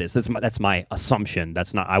would get this. That's my assumption.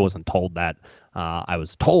 I wasn't told that. I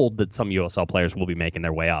was told that some USL players will be making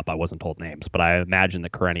their way up. I wasn't told names, but I imagine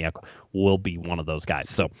that Koreniuk will be one of those guys.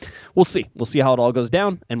 So we'll see. We'll see how it all goes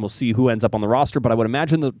down, and we'll see who ends up on the roster. But I would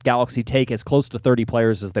imagine the Galaxy take as close to 30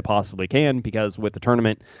 players as they possibly can, because with the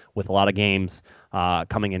tournament, with a lot of games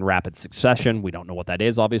coming in rapid succession, we don't know what that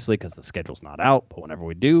is, obviously, because the schedule's not out. But whenever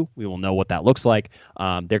we do, we will know what that looks like.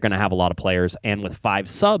 They're going to have a lot of players, and with 5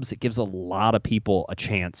 subs, it gives a lot of people a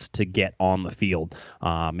chance to get on the field.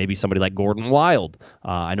 Maybe somebody like Gordon Wild.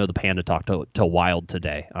 I know the Panda talked to Wild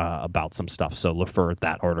today about some stuff, so look for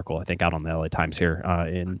that article, I think, out on the LA Times here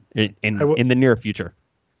in the near future.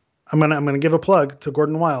 I'm gonna give a plug to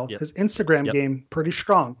Gordon Wild. Yep. His Instagram game pretty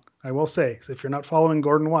strong, I will say. So if you're not following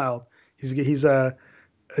Gordon Wild, he's a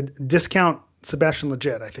discount Sebastian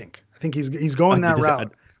Legit. I think he's going that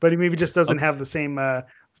route, but he maybe just doesn't have the same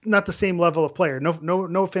not the same level of player.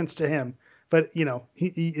 No offense to him, but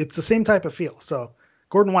it's the same type of feel. So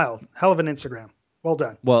Gordon Wild, hell of an Instagram. Well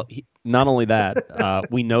done. Well, not only that,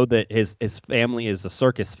 we know that his family is a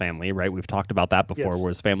circus family, right? We've talked about that before, where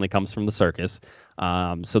his family comes from the circus.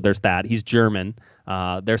 So there's that. He's German.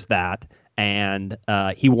 There's that. And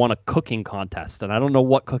he won a cooking contest. And I don't know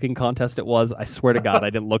what cooking contest it was. I swear to God, I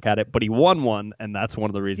didn't look at it. But he won one, and that's one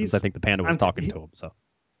of the reasons I think the Panda was talking to him. So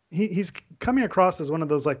he's coming across as one of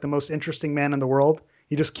those, like, the most interesting man in the world.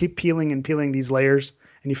 You just keep peeling and peeling these layers,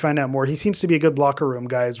 and you find out more. He seems to be a good locker room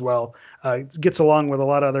guy as well. Gets along with a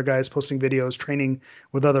lot of other guys, posting videos, training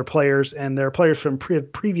with other players, and there are players from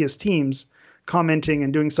previous teams commenting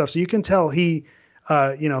and doing stuff. So you can tell the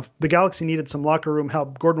Galaxy needed some locker room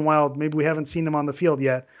help. Gordon Wild, maybe we haven't seen him on the field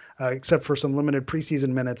yet, except for some limited preseason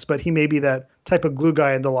minutes, but he may be that type of glue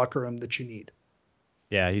guy in the locker room that you need.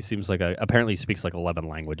 Yeah, he seems like apparently he speaks like 11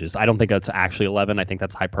 languages. I don't think that's actually 11. I think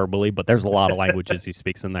that's hyperbole, but there's a lot of languages he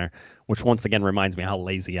speaks in there, which once again reminds me how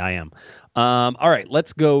lazy I am. All right,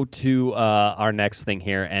 let's go to our next thing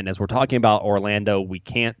here. And as we're talking about Orlando, we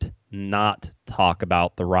can't not talk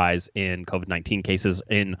about the rise in COVID-19 cases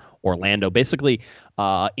in Orlando. Basically,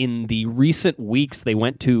 in the recent weeks, they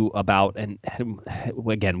went to about, and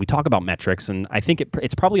again, we talk about metrics, and I think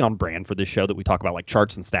it's probably on brand for this show that we talk about like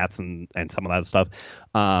charts and stats and some of that stuff.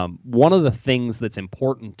 One of the things that's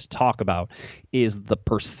important to talk about is the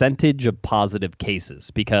percentage of positive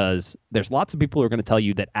cases, because there's lots of people who are going to tell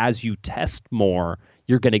you that as you test more,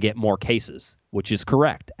 you're going to get more cases, which is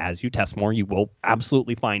correct. As you test more, you will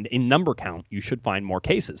absolutely find, in number count, you should find more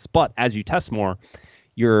cases. But as you test more,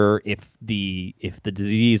 if the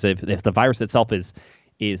disease, if the virus itself is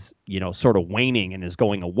sort of waning and is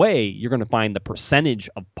going away, you're going to find the percentage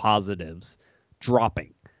of positives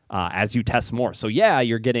dropping as you test more. So yeah,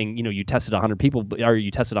 you're getting, you tested 100 people, or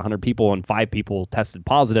you tested 100 people and 5 people tested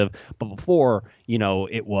positive. But before,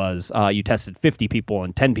 it was you tested 50 people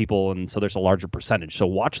and 10 people, and so there's a larger percentage. So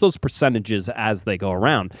watch those percentages as they go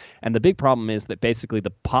around. And the big problem is that basically the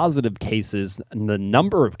positive cases and the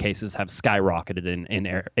number of cases have skyrocketed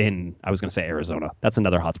in I was going to say Arizona. That's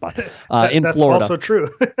another hotspot. In that's Florida. Also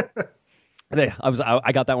true.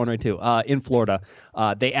 I got that one right too. In Florida,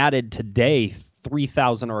 they added today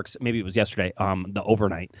 3,000, or maybe it was yesterday, the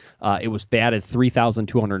overnight. They added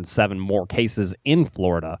 3,207 more cases in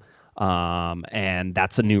Florida, and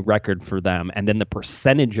that's a new record for them. And then the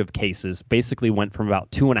percentage of cases basically went from about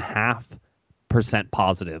 2.5%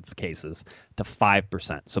 positive cases to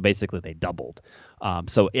 5%. So basically they doubled.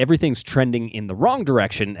 So everything's trending in the wrong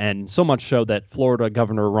direction, and so much so that Florida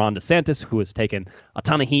Governor Ron DeSantis, who has taken a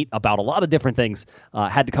ton of heat about a lot of different things,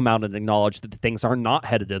 had to come out and acknowledge that things are not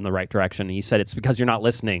headed in the right direction. And he said it's because you're not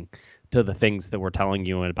listening to the things that we're telling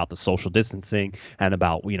you, and about the social distancing and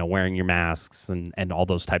about wearing your masks and all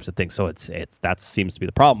those types of things. So that seems to be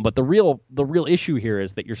the problem. But the real issue here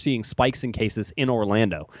is that you're seeing spikes in cases in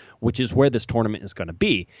Orlando, which is where this tournament is going to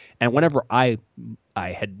be. And whenever I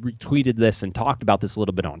had retweeted this and talked about this a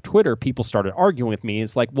little bit on Twitter, people started arguing with me.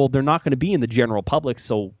 It's like, well, they're not going to be in the general public,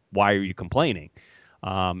 so why are you complaining?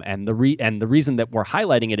 And the reason that we're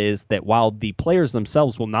highlighting it is that while the players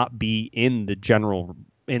themselves will not be in the general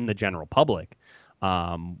public,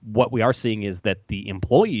 what we are seeing is that the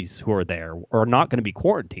employees who are there are not going to be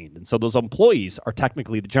quarantined. And so those employees are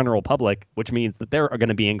technically the general public, which means that they're going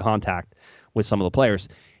to be in contact with some of the players.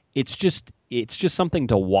 It's just something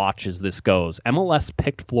to watch as this goes. MLS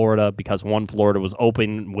picked Florida because, one, Florida was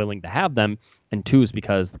open and willing to have them, and two is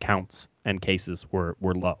because the counts and cases were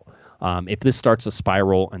low. If this starts to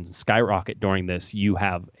spiral and skyrocket during this, you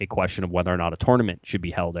have a question of whether or not a tournament should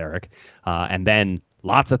be held, Eric. And then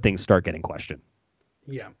lots of things start getting questioned.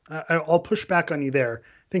 Yeah, I'll push back on you there.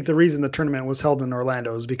 I think the reason the tournament was held in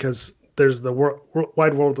Orlando is because there's the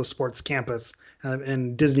Wide World of Sports campus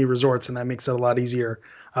and Disney resorts, and that makes it a lot easier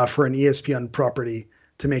for an ESPN property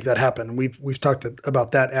to make that happen. We've talked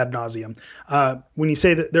about that ad nauseum. When you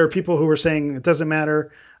say that there are people who are saying it doesn't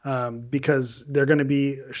matter because they're going to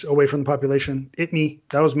be away from the population,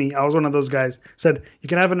 that was me. I was one of those guys. Said you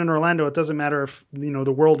can have it in Orlando. It doesn't matter if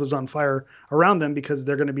the world is on fire around them because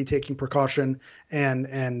they're going to be taking precaution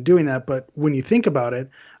and doing that. But when you think about it,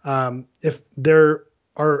 if there's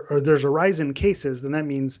a rise in cases, then that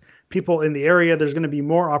means people in the area, there's going to be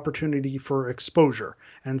more opportunity for exposure.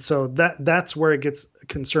 And so that's where it gets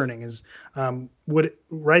concerning is, would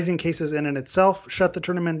rising cases in and itself shut the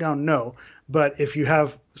tournament down? No. But if you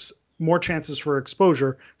have more chances for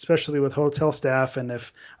exposure, especially with hotel staff, and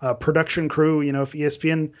if production crew, if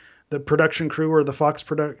ESPN, the production crew or the Fox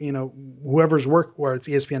whoever's work, or it's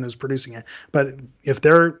ESPN who's producing it, but if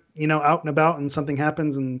they're, out and about and something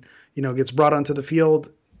happens and, gets brought onto the field,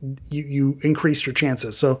 you increase your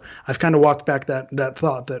chances. So I've kind of walked back that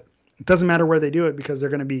thought that it doesn't matter where they do it because they're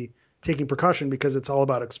going to be taking precaution because it's all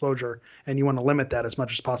about exposure and you want to limit that as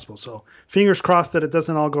much as possible. So fingers crossed that it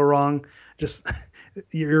doesn't all go wrong. Just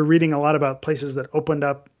you're reading a lot about places that opened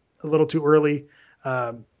up a little too early,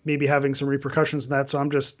 maybe having some repercussions in that. So I'm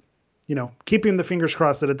just, keeping the fingers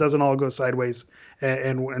crossed that it doesn't all go sideways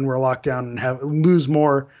and we're locked down and lose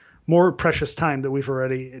more precious time that we've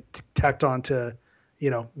already tacked on to,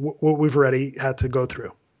 what we've already had to go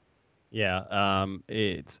through. Yeah,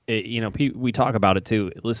 we talk about it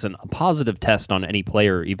too. Listen, a positive test on any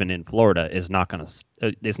player, even in Florida, is not going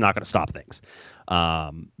to stop things.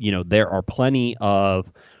 There are plenty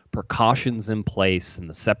of precautions in place and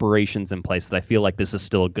the separations in place that I feel like this is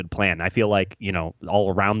still a good plan. I feel like,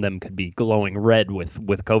 all around them could be glowing red with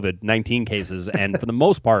COVID-19 cases. And for the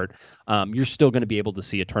most part, you're still going to be able to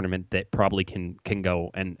see a tournament that probably can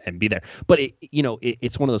go and be there. But,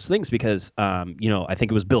 it's one of those things because, I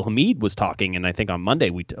think it was Bill Hamid was talking, and I think on Monday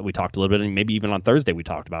we talked a little bit, and maybe even on Thursday we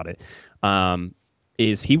talked about it.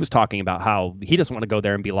 He was talking about how he doesn't want to go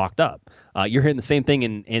there and be locked up. You're hearing the same thing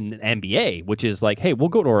in NBA, which is like, hey, we'll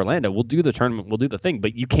go to Orlando, we'll do the tournament, we'll do the thing,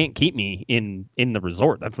 but you can't keep me in the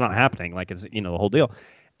resort. That's not happening. Like, it's the whole deal.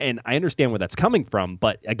 And I understand where that's coming from,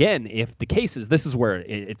 but again, if the case is, this is where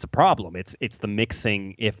it's a problem. It's the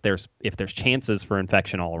mixing. If there's chances for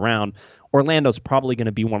infection all around, Orlando's probably going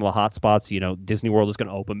to be one of the hot spots. Disney World is going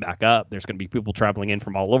to open back up. There's going to be people traveling in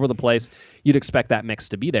from all over the place. You'd expect that mix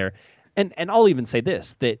to be there. And I'll even say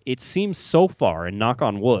this, that it seems so far, and knock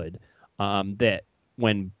on wood, that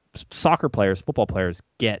when soccer players, football players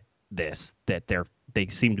get this, that they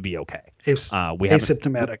seem to be okay.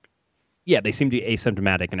 Asymptomatic. Yeah, they seem to be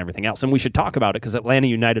asymptomatic and everything else. And we should talk about it because Atlanta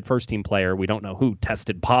United first team player, we don't know who,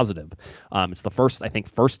 tested positive. It's the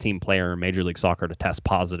first team player in Major League Soccer to test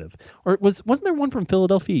positive. Or wasn't there one from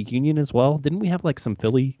Philadelphia Union as well? Didn't we have like some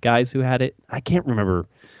Philly guys who had it? I can't remember.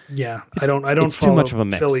 Yeah, I don't follow too much of a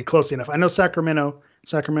mix. Philly closely enough. I know Sacramento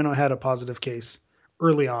had a positive case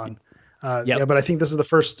early on. Yeah, but I think this is the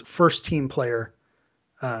first team player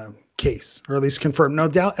case, or at least confirmed. No,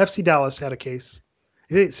 FC Dallas had a case.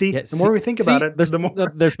 The more we think about it, there's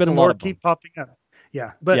been a lot of keep popping up.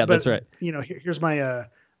 Yeah, but that's right. Here's my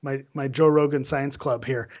my Joe Rogan Science Club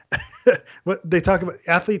here. What they talk about,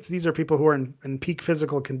 athletes, these are people who are in peak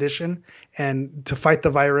physical condition, and to fight the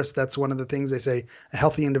virus, that's one of the things they say. A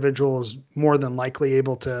healthy individual is more than likely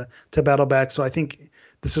able to battle back. So I think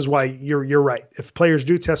this is why you're right. If players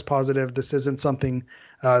do test positive, this isn't something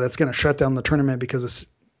that's going to shut down the tournament, because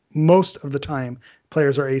most of the time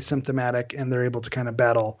players are asymptomatic and they're able to kind of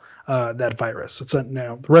battle that virus.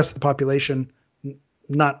 The rest of the population,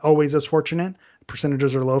 not always as fortunate.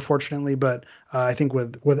 Percentages are low, fortunately, but I think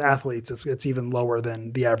with athletes, it's even lower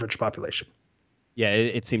than the average population. Yeah,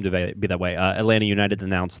 it seemed to be that way. Atlanta United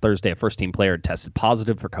announced Thursday a first-team player tested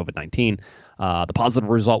positive for COVID-19. The positive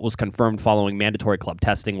result was confirmed following mandatory club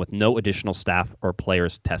testing, with no additional staff or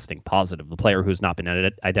players testing positive. The player who's not been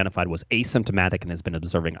identified was asymptomatic and has been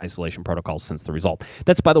observing isolation protocols since the result.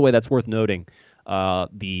 By the way, that's worth noting.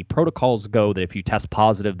 The protocols go that if you test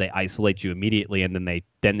positive, they isolate you immediately, and then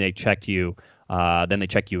they check you. Then they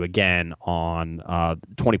check you again on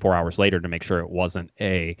 24 hours later to make sure it wasn't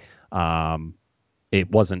a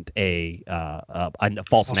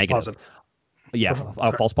false negative. Positive. Yeah,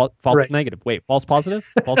 false right. Negative. Wait, false positive?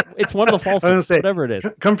 It's one of the false, whatever it is.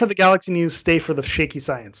 Come for the Galaxy News, stay for the shaky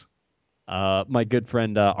science. My good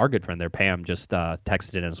friend, our good friend there, Pam, just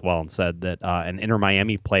texted in as well and said that an Inter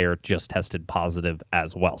Miami player just tested positive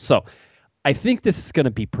as well. So I think this is going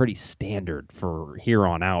to be pretty standard for here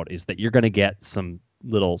on out, is that you're going to get some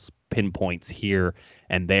little pinpoints here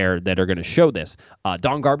and there that are going to show this.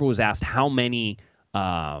 Don Garber was asked how many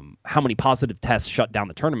positive tests shut down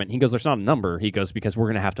the tournament. He goes, there's not a number. He goes, because we're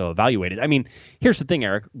going to have to evaluate it. I mean, here's the thing,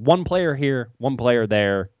 Eric. One player here, one player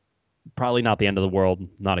there, probably not the end of the world,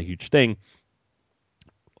 not a huge thing.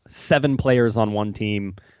 7 players on one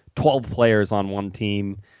team, 12 players on one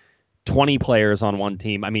team, 20 players on one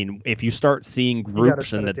team. I mean, if you start seeing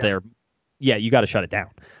groups and that you got to shut it down.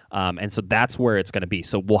 And so that's where it's going to be.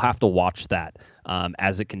 So we'll have to watch that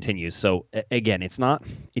as it continues. So again, it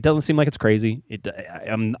doesn't seem like it's crazy.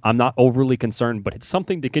 I'm not overly concerned, but it's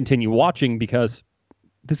something to continue watching, because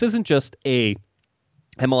this isn't just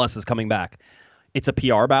MLS is coming back. It's a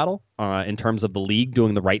PR battle in terms of the league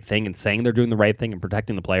doing the right thing and saying they're doing the right thing and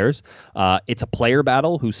protecting the players. It's a player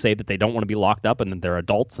battle who say that they don't want to be locked up and that they're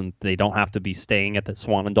adults and they don't have to be staying at the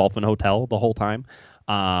Swan and Dolphin Hotel the whole time.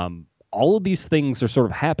 All of these things are sort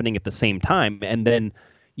of happening at the same time. And then,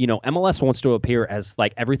 MLS wants to appear as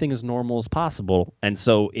like everything as normal as possible. And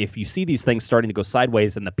so if you see these things starting to go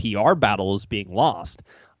sideways and the PR battle is being lost,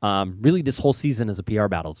 really this whole season is a PR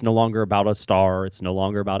battle. It's no longer about a star. It's no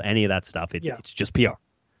longer about any of that stuff. It's just PR.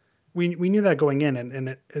 We knew that going in,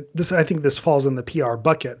 and I think this falls in the PR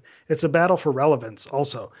bucket. It's a battle for relevance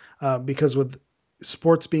also, because with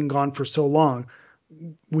sports being gone for so long,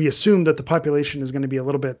 we assume that the population is going to be a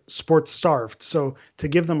little bit sports starved. So to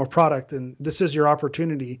give them a product, and this is your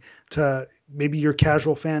opportunity to, maybe your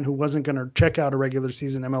casual fan who wasn't going to check out a regular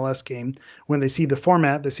season MLS game, when they see the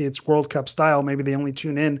format, they see it's World Cup style. Maybe they only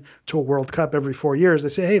tune in to a World Cup every 4 years. They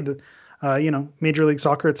say, hey, Major League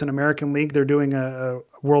Soccer, it's an American league. They're doing a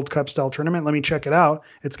World Cup style tournament. Let me check it out.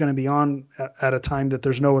 It's going to be on at a time that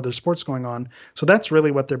there's no other sports going on. So that's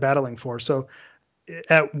really what they're battling for. So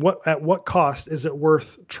at what cost is it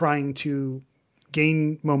worth trying to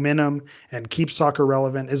gain momentum and keep soccer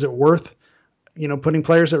relevant? Is it worth, putting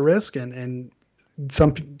players at risk? And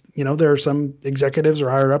some, there are some executives or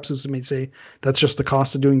higher ups who may say that's just the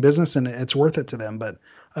cost of doing business and it's worth it to them. But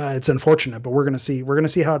it's unfortunate. But we're going to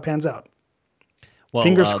see how it pans out. Well,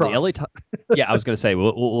 fingers crossed. I was going to say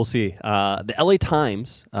we'll see. The LA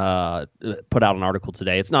Times put out an article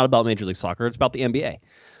today. It's not about Major League Soccer. It's about the NBA.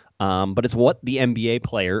 but it's what the NBA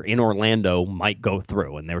player in Orlando might go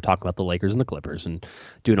through. And they were talking about the Lakers and the Clippers and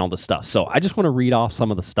doing all this stuff. So I just want to read off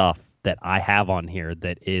some of the stuff that I have on here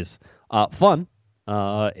that is fun.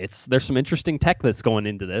 There's some interesting tech that's going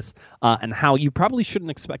into this, and how you probably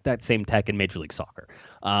shouldn't expect that same tech in Major League Soccer.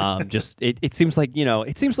 It seems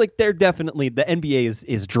like they're definitely, the NBA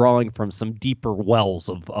is drawing from some deeper wells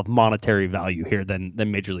of monetary value here than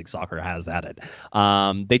Major League Soccer has at it.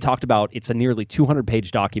 They talked about, it's a nearly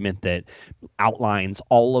 200-page document that outlines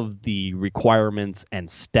all of the requirements and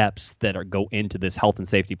steps that go into this health and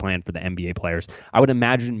safety plan for the NBA players. I would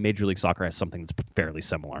imagine Major League Soccer has something that's fairly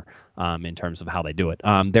similar in terms of how they do it.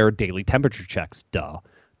 There are daily temperature checks. Duh.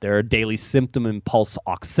 There are daily symptom and pulse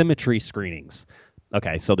oximetry screenings.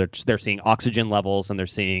 Okay, so they're seeing oxygen levels, and they're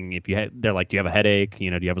seeing they're like, do you have a headache? Do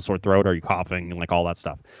you have a sore throat? Are you coughing? And like all that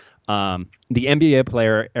stuff. The NBA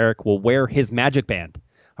player, Eric, will wear his magic band.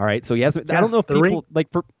 All right, so he has. I don't know if people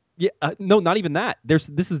ring. No, not even that. This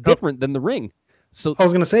is different than the ring. So I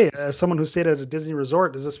was going to say, as someone who stayed at a Disney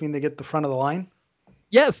resort, does this mean they get the front of the line?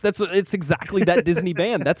 Yes, it's exactly that Disney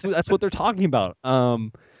band. That's what they're talking about.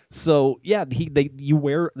 So yeah, you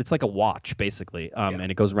wear, it's like a watch basically,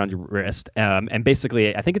 and it goes around your wrist, and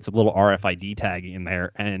basically I think it's a little RFID tag in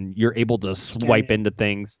there, and you're able to swipe into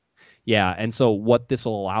things. Yeah, and so what this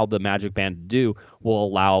will allow the Magic Band to do will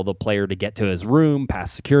allow the player to get to his room,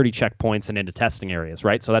 past security checkpoints, and into testing areas,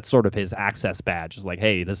 right? So that's sort of his access badge. It's like,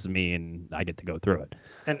 hey, this is me, and I get to go through it.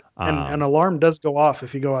 And an alarm does go off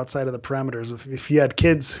if you go outside of the parameters. If you had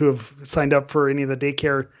kids who have signed up for any of the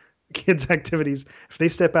daycare kids activities, if they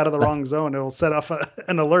step out of the wrong zone, it'll set off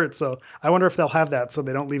an alert. So I wonder if they'll have that so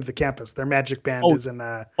they don't leave the campus. Their Magic Band is in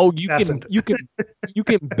you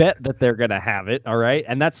can bet that they're gonna have it. All right,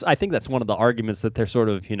 and I think that's one of the arguments that they're sort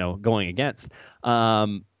of going against.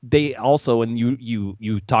 They also, and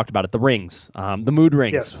you talked about it, the rings, the mood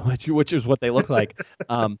rings, yes. which is what they look like.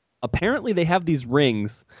 Apparently they have these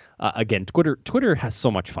rings. Again, Twitter has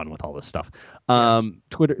so much fun with all this stuff. Yes.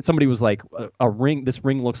 Twitter, somebody was like, a ring. This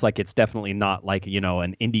ring looks like it's definitely not like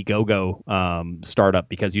an Indiegogo startup,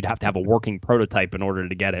 because you'd have to have a working prototype in order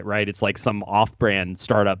to get it, right? It's like some off-brand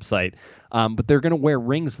startup site. But they're going to wear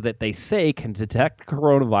rings that they say can detect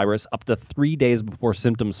coronavirus up to 3 days before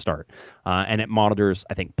symptoms start, and it monitors,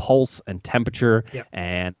 I think, pulse and temperature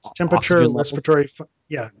and temperature, respiratory.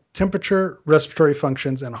 Temperature, respiratory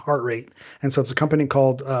functions, and heart rate. And so it's a company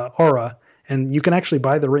called Aura, and you can actually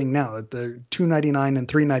buy the ring now at the $299 and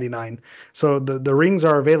 $399. So the rings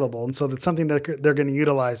are available, and so that's something that they're going to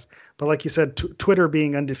utilize. But like you said, Twitter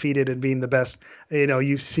being undefeated and being the best,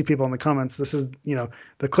 you see people in the comments, this is,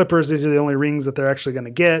 the Clippers, these are the only rings that they're actually going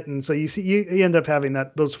to get. And so you end up having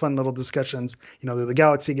those fun little discussions. The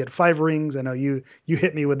Galaxy get 5 rings. I know you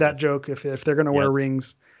hit me with that joke. If they're going to wear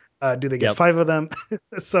rings, do they get 5 of them?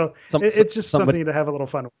 So it's just something to have a little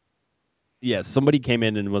fun with. Yeah, somebody came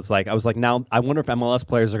in and was like, I was like, now I wonder if MLS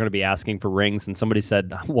players are going to be asking for rings. And somebody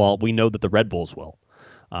said, well, we know that the Red Bulls will,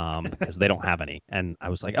 because they don't have any. And I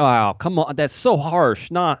was like, oh, come on, that's so harsh.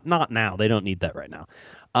 Not now. They don't need that right now.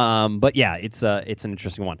 But yeah, it's an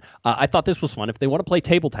interesting one. I thought this was fun. If they want to play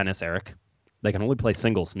table tennis, Eric, they can only play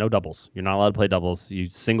singles, no doubles. You're not allowed to play doubles. You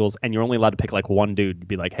singles, and you're only allowed to pick like one dude to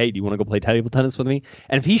be like, hey, do you want to go play table tennis with me?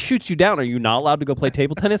 And if he shoots you down, are you not allowed to go play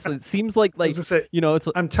table tennis? It seems like it's.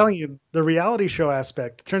 I'm telling you, the reality show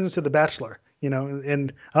aspect turns into The Bachelor.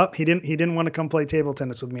 And he didn't want to come play table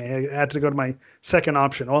tennis with me. I had to go to my second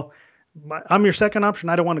option. Well, I'm your second option.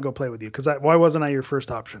 I don't want to go play with you because why wasn't I your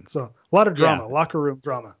first option? So a lot of drama, locker room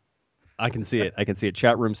drama. I can see it.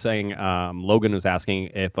 Chat room saying Logan was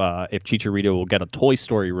asking if Chicharito will get a Toy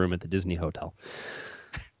Story room at the Disney Hotel.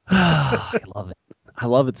 I love it. I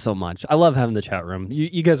love it so much. I love having the chat room.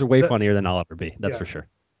 You guys are way funnier than I'll ever be. That's for sure.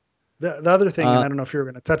 The other thing, and I don't know if you were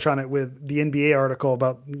going to touch on it with the NBA article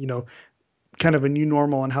about kind of a new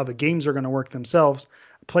normal and how the games are going to work themselves.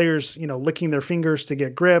 Players, licking their fingers to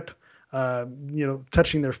get grip.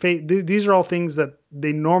 Touching their face. These are all things that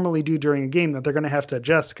they normally do during a game that they're going to have to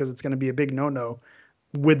adjust because it's going to be a big no-no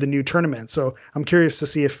with the new tournament. So I'm curious to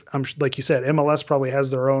see if, like you said, MLS probably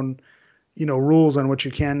has their own, rules on what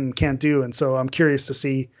you can and can't do. And so I'm curious to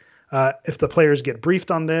see if the players get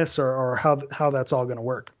briefed on this or how that's all going to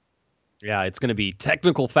work. Yeah, it's going to be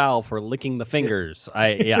technical foul for licking the fingers.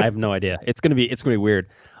 I have no idea. It's going to be weird.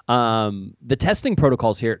 The testing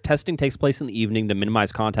protocols here, testing takes place in the evening to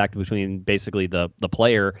minimize contact between basically the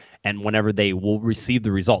player and whenever they will receive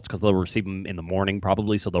the results, because they'll receive them in the morning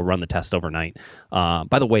probably, so they'll run the test overnight.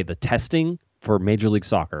 By the way, the testing for Major League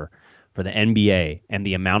Soccer, for the NBA, and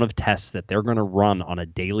the amount of tests that they're going to run on a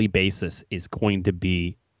daily basis is going to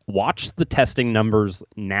be watch the testing numbers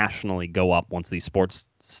nationally go up once these sports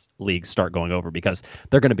leagues start going over, because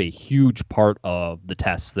they're going to be a huge part of the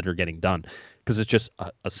tests that are getting done, because it's just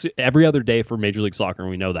every other day for Major League Soccer,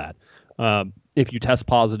 and we know that. If you test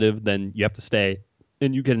positive, then you have to stay,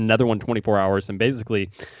 and you get another one 24 hours, and basically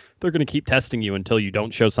they're going to keep testing you until you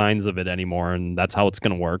don't show signs of it anymore, and that's how it's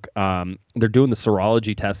going to work. They're doing the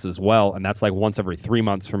serology tests as well, and that's like once every 3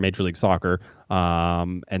 months for Major League Soccer.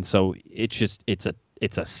 And so it's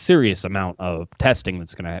a serious amount of testing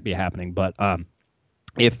that's going to be happening. But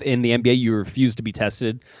if in the NBA you refuse to be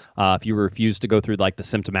tested, if you refuse to go through like the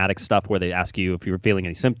symptomatic stuff where they ask you if you're feeling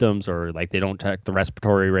any symptoms, or like they don't check the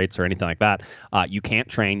respiratory rates or anything like that, you can't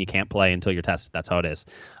train, you can't play until you're tested. That's how it is.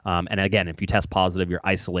 And again, if you test positive, you're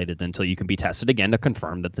isolated until you can be tested again to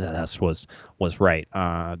confirm that the test was right.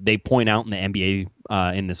 They point out in the NBA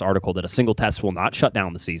in this article that a single test will not shut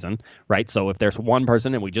down the season, right? So if there's one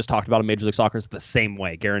person, and we just talked about in Major League Soccer, it's the same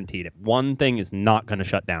way, guaranteed. If one thing is not going to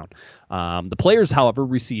shut down. The players, however,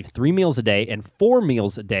 receive 3 meals a day and 4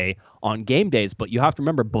 meals a day on game days, but you have to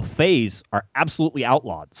remember buffets are absolutely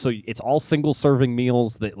outlawed. So it's all single serving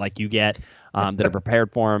meals that like you get that are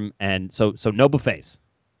prepared for them, and so no buffets.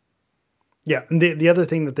 Yeah, and the other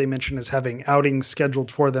thing that they mentioned is having outings scheduled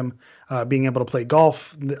for them, being able to play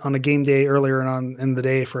golf on a game day earlier in the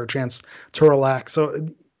day for a chance to relax. So,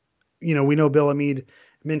 we know Bill Hamid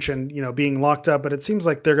mentioned, being locked up, but it seems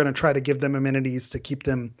like they're going to try to give them amenities to keep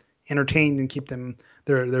them entertained and keep them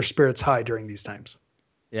their spirits high during these times.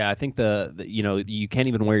 Yeah, I think you can't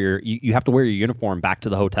even wear you have to wear your uniform back to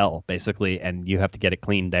the hotel basically, and you have to get it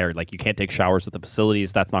cleaned there. Like you can't take showers at the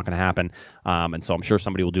facilities. That's not going to happen. And so I'm sure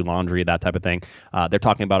somebody will do laundry, that type of thing. They're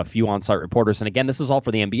talking about a few on-site reporters. And again, this is all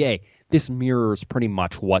for the NBA. This mirrors pretty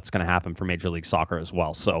much what's going to happen for Major League Soccer as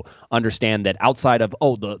well. So understand that outside of,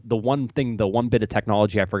 the one bit of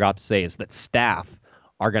technology I forgot to say is that staff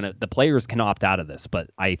the players can opt out of this,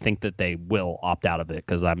 but I think that they will opt out of it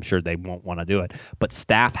because I'm sure they won't want to do it. But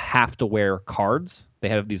staff have to wear cards. They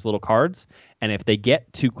have these little cards, and if they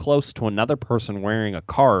get too close to another person wearing a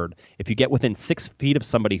card, if you get within 6 feet of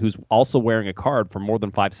somebody who's also wearing a card for more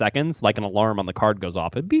than 5 seconds, like an alarm on the card goes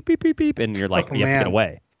off, and beep, beep, beep, beep, and you're like, you have to get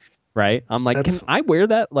away. Right? I'm like, can I wear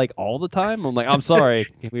that like all the time? I'm like, I'm sorry,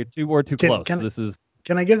 we're too close.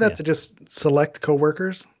 Can I give that to just select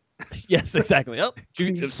coworkers? Yes, exactly. Oh,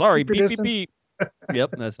 sorry, beep, beep, beep.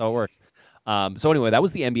 Yep, that's how it works. So anyway, that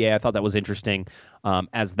was the NBA. I thought that was interesting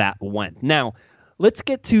as that went. Now, let's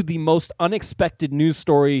get to the most unexpected news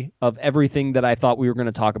story of everything that I thought we were going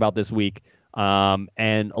to talk about this week,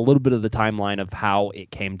 and a little bit of the timeline of how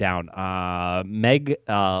it came down. Meg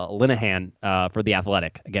Linehan for The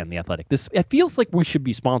Athletic. Again, The Athletic. It feels like we should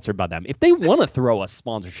be sponsored by them. If they want to throw us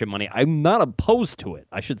sponsorship money, I'm not opposed to it.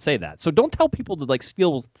 I should say that. So don't tell people to like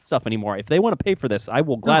steal stuff anymore. If they want to pay for this, I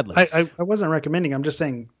will gladly. I wasn't recommending. I'm just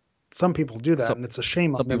saying some people do that, and it's a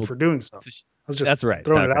shame on them for doing so. I was just that's right.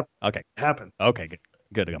 throwing it out. Okay. It happens. Okay,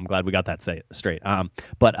 good. I'm glad we got that straight.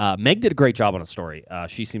 But Meg did a great job on a story.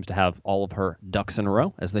 She seems to have all of her ducks in a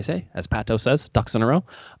row, as they say, as Pato says, ducks in a row.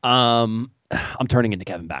 I'm turning into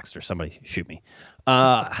Kevin Baxter. Somebody shoot me.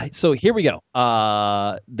 So here we go.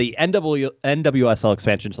 The NWSL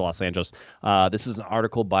expansion to Los Angeles. This is an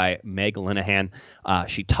article by Meg Linehan.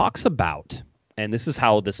 She talks about, and this is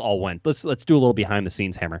how this all went. Let's do a little behind the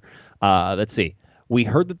scenes, Hammer. Let's see. We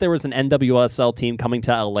heard that there was an NWSL team coming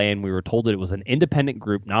to LA, and we were told that it was an independent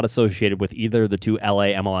group not associated with either of the two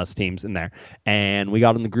LA MLS teams in there. And we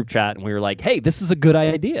got in the group chat, and we were like, hey, this is a good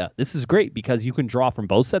idea. This is great because you can draw from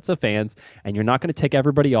both sets of fans, and you're not going to take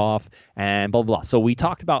everybody off, and blah, blah, blah. So we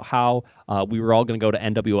talked about how we were all going to go to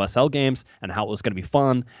NWSL games and how it was going to be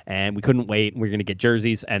fun, and we couldn't wait, and we were going to get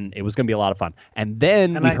jerseys, and it was going to be a lot of fun. And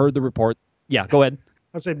then we heard the report. Yeah, go ahead.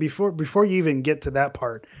 I'll say before you even get to that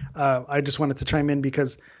part, I just wanted to chime in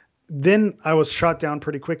because then I was shot down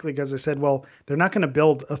pretty quickly because I said, well, they're not going to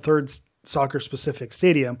build a third soccer-specific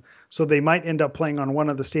stadium, so they might end up playing on one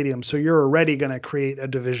of the stadiums. So you're already going to create a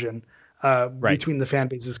division between the fan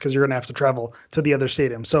bases because you're going to have to travel to the other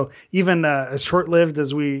stadium. So even as short-lived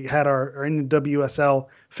as we had our NWSL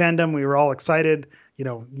fandom, we were all excited.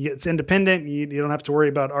 It's independent. You don't have to worry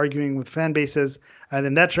about arguing with fan bases. And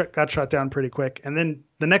then that got shot down pretty quick. And then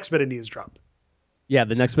the next bit of news dropped. Yeah,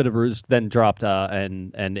 the next bit of news then dropped,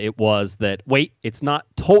 and it was that, wait, it's not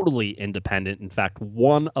totally independent. In fact,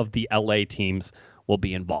 one of the LA teams will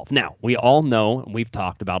be involved. Now, we all know, and we've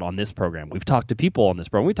talked about on this program, we've talked to people on this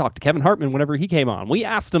program, we talked to Kevin Hartman whenever he came on. We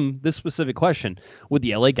asked him this specific question: would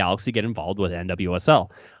the LA Galaxy get involved with NWSL?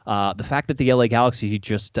 The fact that the LA Galaxy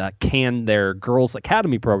just canned their girls'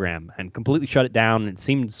 academy program and completely shut it down, and it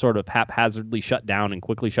seemed sort of haphazardly shut down and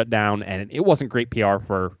quickly shut down, and it wasn't great PR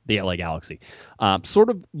for the LA Galaxy. Sort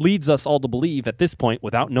of leads us all to believe at this point,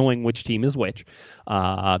 without knowing which team is which,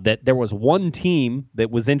 that there was one team that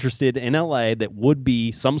was interested in LA that would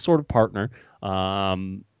be some sort of partner.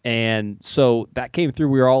 And so that came through.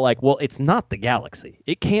 We were all like, well, it's not the Galaxy.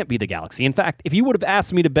 It can't be the Galaxy. In fact, if you would have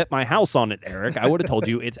asked me to bet my house on it, Eric, I would have told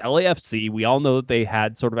you it's LAFC. We all know that they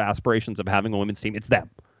had sort of aspirations of having a women's team. It's them.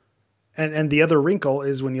 And the other wrinkle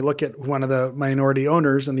is when you look at one of the minority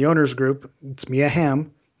owners in the owners group, it's Mia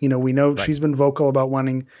Hamm. You know, we know she's been vocal about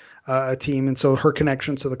wanting a team. And so her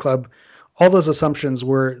connections to the club, all those assumptions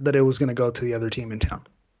were that it was going to go to the other team in town.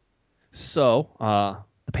 So,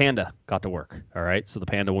 the Panda got to work. All right. So the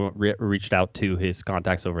Panda reached out to his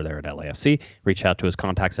contacts over there at LAFC, reached out to his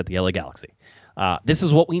contacts at the LA Galaxy. This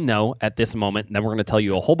is what we know at this moment. And then we're going to tell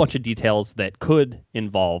you a whole bunch of details that could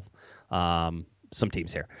involve some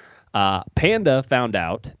teams here. Panda found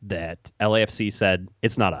out that LAFC said,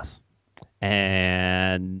 it's not us.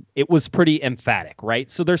 And it was pretty emphatic, right?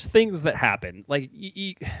 So there's things that happen. Like,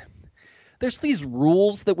 there's these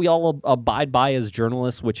rules that we all abide by as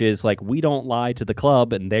journalists, which is like, we don't lie to the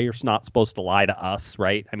club and they're not supposed to lie to us,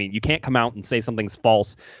 right? I mean, you can't come out and say something's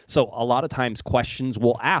false. So a lot of times questions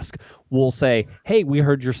we'll ask, we'll say, hey, we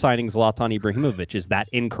heard you're signing Zlatan Ibrahimovic. Is that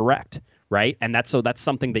incorrect? Right. And that's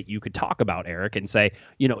something that you could talk about, Eric, and say,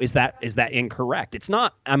 you know, is that incorrect? It's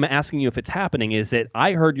not, I'm asking you if it's happening. Is it,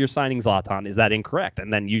 I heard you're signing Zlatan. Is that incorrect?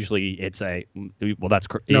 And then usually it's well, that's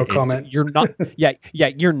no comment. You're not.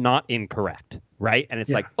 You're not incorrect. Right. And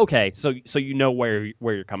it's like, OK, so you know where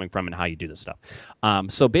you're coming from and how you do this stuff.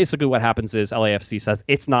 So basically what happens is LAFC says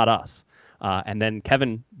it's not us. And then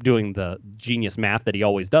Kevin, doing the genius math that he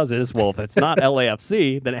always does, is, well, if it's not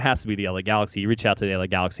LAFC, then it has to be the LA Galaxy. You reach out to the LA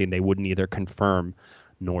Galaxy, and they wouldn't either confirm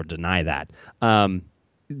nor deny that.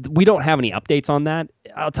 We don't have any updates on that.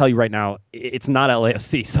 I'll tell you right now, it's not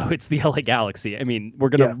LAFC, so it's the LA Galaxy. I mean, we're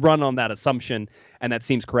going to run on that assumption, and that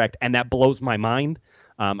seems correct, and that blows my mind.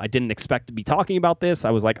 I didn't expect to be talking about this. I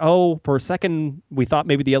was like, oh, for a second, we thought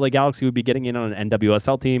maybe the LA Galaxy would be getting in on an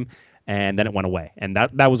NWSL team. And then it went away. And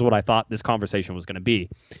that was what I thought this conversation was going to be.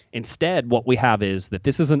 Instead, what we have is that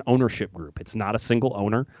this is an ownership group. It's not a single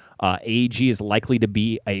owner. AEG is likely to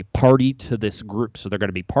be a party to this group, so they're going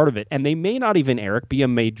to be part of it. And they may not even, Eric, be a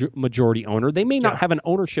majority owner. They may not have an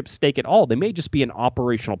ownership stake at all. They may just be an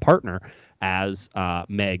operational partner, as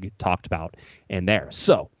Meg talked about in there.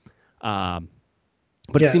 So, but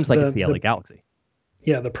it seems like it's the LA Galaxy.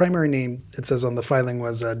 Yeah, the primary name, it says on the filing,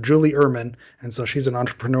 was Julie Ehrman, and so she's an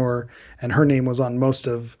entrepreneur, and her name was on most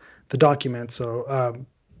of the documents. So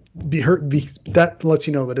that lets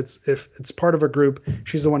you know that if it's part of a group,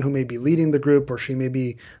 she's the one who may be leading the group, or she may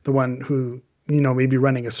be the one who, you know, may be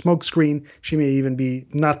running a smoke screen. She may even be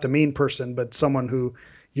not the main person, but someone who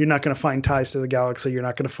you're not going to find ties to the Galaxy. You're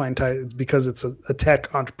not going to find ties because it's a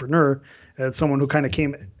tech entrepreneur. It's someone who kind of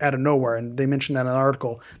came out of nowhere, and they mentioned that in an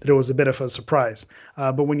article that it was a bit of a surprise.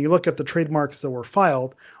 But when you look at the trademarks that were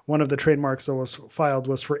filed, one of the trademarks that was filed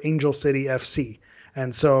was for Angel City FC.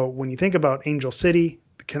 And so when you think about Angel City,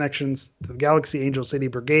 the connections to the Galaxy, Angel City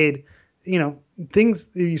Brigade, you know, things,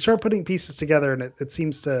 you start putting pieces together, and it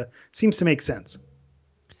seems to make sense.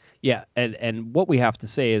 Yeah, and what we have to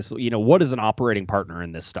say is, you know, what is an operating partner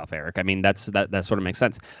in this stuff, Eric? I mean, that sort of makes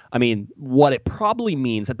sense. I mean, what it probably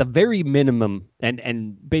means at the very minimum,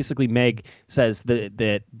 and basically Meg says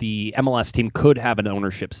that the MLS team could have an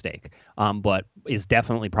ownership stake, but is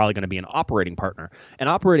definitely probably going to be an operating partner. An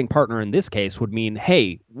operating partner in this case would mean,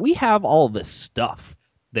 hey, we have all this stuff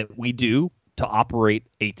that we do to operate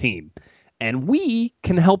a team, and we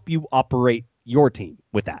can help you operate your team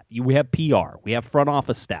with that. We have PR, we have front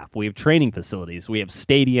office staff, we have training facilities, we have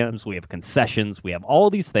stadiums, we have concessions, we have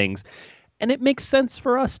all these things, and it makes sense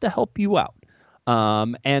for us to help you out.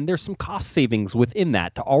 And there's some cost savings within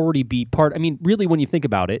that to already be part. I mean, really, when you think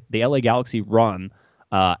about it, the LA Galaxy run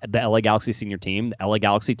the LA Galaxy senior team, the LA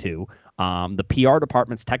Galaxy 2. The PR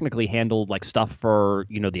department's technically handled like stuff for,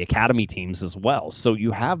 you know, the academy teams as well. So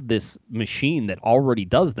you have this machine that already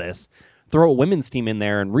does this. Throw a women's team in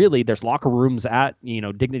there, and really there's locker rooms at, you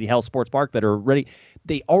know, Dignity Health Sports Park that are ready.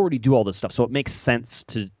 They already do all this stuff. So it makes sense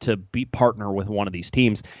to be partner with one of these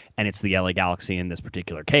teams. And it's the LA Galaxy in this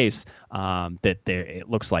particular case that it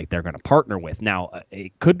looks like they're going to partner with. Now,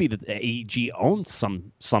 it could be that the AEG owns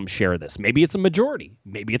some share of this. Maybe it's a majority.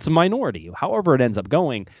 Maybe it's a minority. However it ends up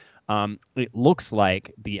going, it looks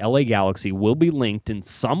like the LA Galaxy will be linked in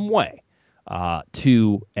some way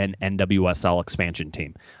to an NWSL expansion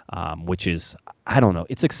team, which is, I don't know,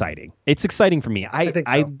 it's exciting. It's exciting for me. I think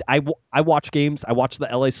so. I watch games. I watch the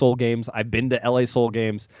LA Soul games. I've been to LA Soul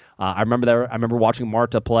games. I remember watching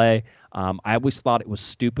Marta play. I always thought it was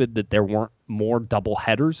stupid that there weren't more double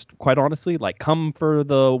headers, quite honestly. Like, come for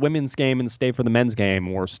the women's game and stay for the men's game,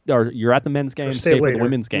 or you're at the men's game, stay for the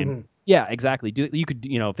women's game. Mm-hmm. Yeah, exactly. You could,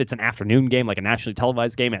 if it's an afternoon game, like a nationally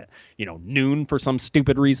televised game at, noon for some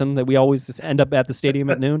stupid reason that we always just end up at the stadium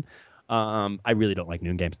at noon. I really don't like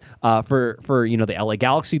noon games. For the LA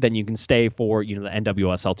Galaxy, then you can stay for, the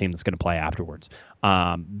NWSL team that's going to play afterwards.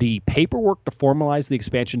 The paperwork to formalize the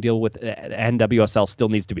expansion deal with NWSL still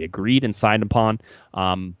needs to be agreed and signed upon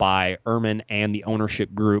by Ehrman and the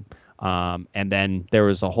ownership group. And then there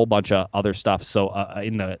was a whole bunch of other stuff. So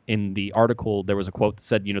in the article, there was a quote that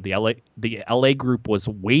said, the LA group was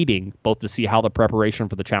waiting both to see how the preparation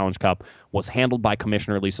for the Challenge Cup was handled by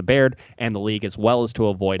Commissioner Lisa Baird and the league, as well as to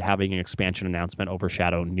avoid having an expansion announcement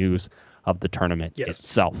overshadow news of the tournament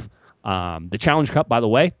itself. The Challenge Cup, by the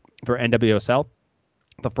way, for NWSL,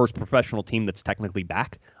 the first professional team that's technically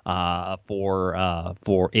back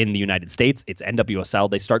for in the United States. It's NWSL.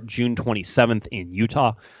 They start June 27th in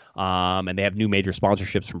Utah. And they have new major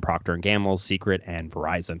sponsorships from Procter & Gamble, Secret, and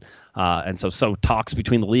Verizon. And so talks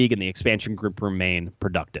between the league and the expansion group remain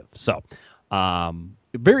productive. So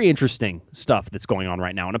very interesting stuff that's going on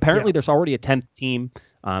right now. And apparently there's already a 10th team.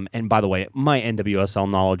 And by the way, my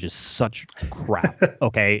NWSL knowledge is such crap.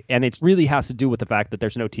 Okay. And it really has to do with the fact that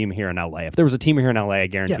there's no team here in LA. If there was a team here in LA, I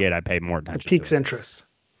guarantee I'd pay more attention. It piques interest.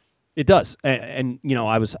 It does, and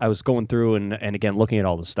I was going through and again looking at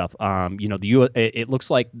all this stuff. It looks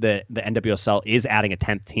like the NWSL is adding a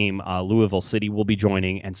 10th team. Louisville City will be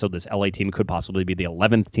joining, and so this LA team could possibly be the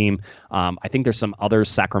 11th team. I think there's some others.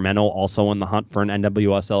 Sacramento also in the hunt for an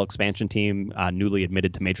NWSL expansion team, newly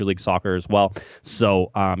admitted to Major League Soccer as well. So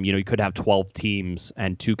you could have 12 teams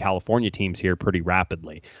and 2 California teams here pretty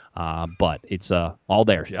rapidly. But it's all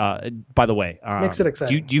there. By the way, makes it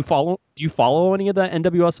exciting. Do you follow any of the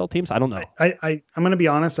NWSL teams? I don't know. I'm going to be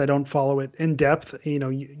honest. I don't follow it in depth.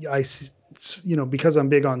 Because I'm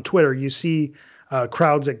big on Twitter, you see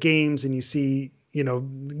crowds at games and you see,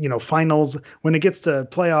 finals. When it gets to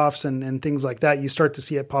playoffs and things like that, you start to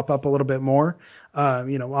see it pop up a little bit more.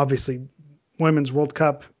 Obviously Women's World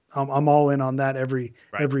Cup, I'm all in on that every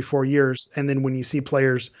 4 years. And then when you see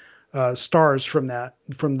players, stars from that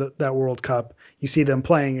World Cup, you see them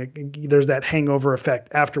playing, there's that hangover effect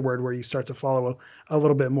afterward where you start to follow a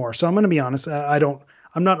little bit more. So I'm going to be honest,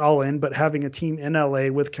 I'm not all in, but having a team in LA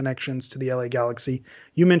with connections to the LA Galaxy,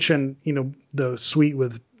 you mentioned, the suite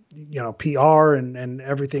with, PR and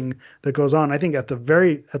everything that goes on. I think at the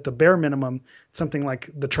bare minimum, something like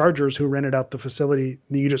the Chargers, who rented out the facility,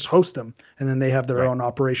 you just host them and then they have their own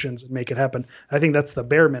operations and make it happen. I think that's the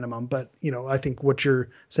bare minimum. But, I think what you're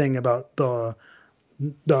saying about the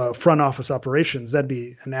front office operations, that'd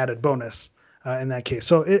be an added bonus in that case.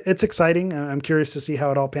 So it's exciting. I'm curious to see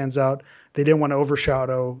how it all pans out. They didn't want to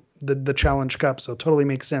overshadow the Challenge Cup, so it totally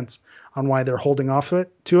makes sense on why they're holding off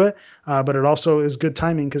to it. But it also is good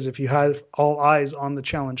timing, because if you have all eyes on the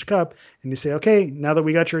Challenge Cup and you say, okay, now that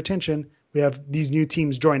we got your attention, we have these new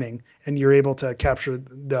teams joining, and you're able to capture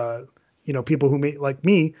the people who may, like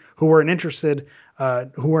me, who weren't interested,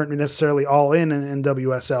 who weren't necessarily all in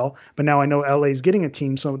WSL, but now I know LA's getting a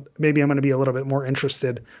team, so maybe I'm going to be a little bit more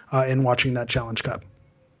interested in watching that Challenge Cup.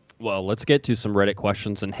 Well, let's get to some Reddit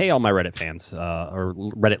questions. And hey, all my Reddit fans, or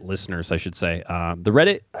Reddit listeners, I should say. The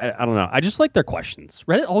Reddit, I don't know. I just like their questions.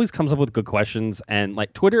 Reddit always comes up with good questions. And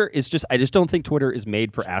like Twitter is just, I just don't think Twitter is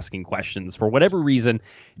made for asking questions. For whatever reason,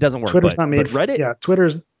 it doesn't work. Twitter's not made for Reddit. Yeah,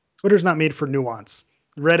 Twitter's not made for nuance.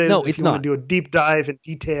 Reddit, no, if you want to do a deep dive and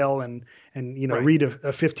detail and read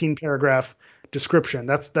a 15 paragraph description,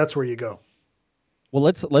 that's where you go. Well,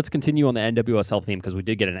 let's continue on the NWSL theme, because we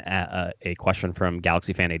did get a question from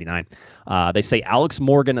Galaxy Fan 89. They say, Alex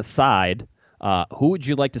Morgan aside, who would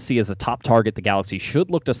you like to see as a top target the Galaxy should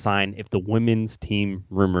look to sign if the women's team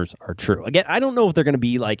rumors are true? Again, I don't know if they're going to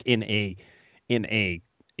be like in a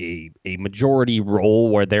majority role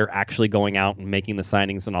where they're actually going out and making the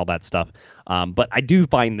signings and all that stuff. But I do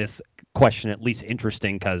find this question at least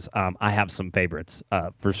interesting, because I have some favorites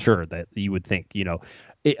for sure that you would think,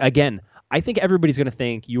 again, I think everybody's going to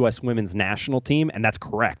think U.S. women's national team, and that's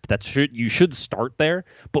correct. You should start there.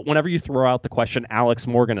 But whenever you throw out the question, Alex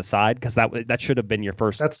Morgan aside, because that should have been your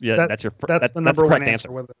first. That's the number one answer.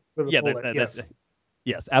 With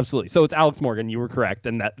yes, absolutely. So it's Alex Morgan. You were correct,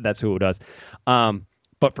 and that's who it was.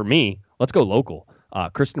 But for me, let's go local.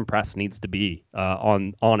 Kristen Press needs to be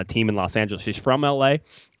on a team in Los Angeles. She's from LA.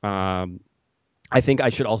 I think I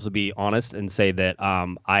should also be honest and say that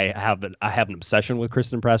I have an obsession with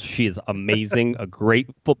Kristen Press. She is amazing, a great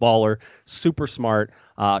footballer, super smart.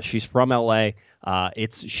 She's from LA.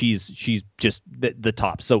 She's just the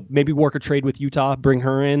top. So maybe work a trade with Utah, bring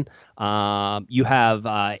her in. You have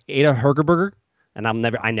Ada Hergerberger, and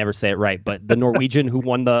I never say it right, but the Norwegian who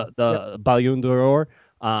won the Ballon d'Or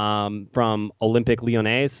from Olympique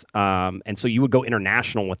Lyonnais. And so you would go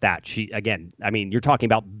international with that. You're talking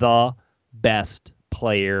about the best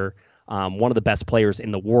player, one of the best players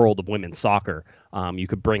in the world of women's soccer. You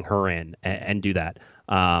could bring her in and do that.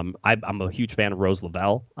 I'm a huge fan of Rose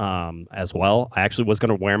Lavelle as well. I actually was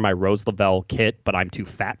going to wear my Rose Lavelle kit, but I'm too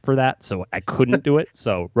fat for that, so I couldn't do it.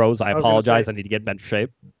 So, Rose, I apologize. I need to get in better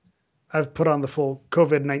shape. I've put on the full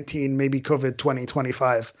COVID-19, maybe COVID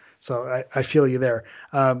 2025. So I feel you there.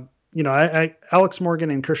 Alex Morgan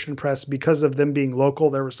and Christian Press, because of them being local,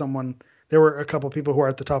 there were a couple people who are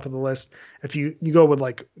at the top of the list. If you go with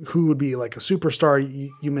like who would be like a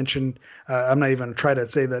superstar, you mentioned, I'm not even trying to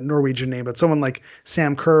say the Norwegian name, but someone like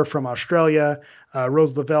Sam Kerr from Australia,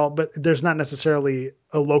 Rose Lavelle, but there's not necessarily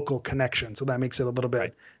a local connection. So that makes it a little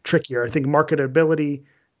bit trickier. I think marketability,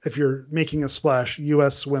 if you're making a splash,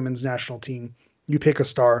 U.S. women's national team, you pick a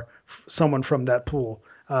star, someone from that pool,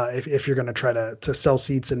 if you're going to try to sell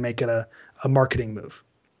seats and make it a marketing move.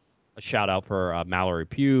 A shout out for Mallory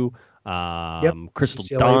Pugh. Crystal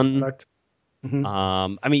UCLA Dunn. Mm-hmm.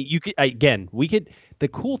 The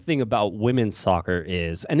cool thing about women's soccer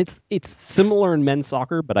is, and it's similar in men's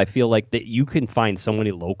soccer, but I feel like that you can find so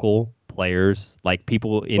many local players, like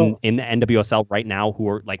people in the NWSL right now who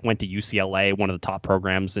are like went to UCLA, one of the top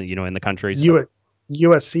programs, in the country. So.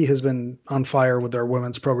 USC has been on fire with their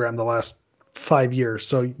women's program the last 5 years.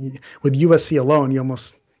 So with USC alone, you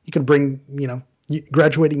could bring,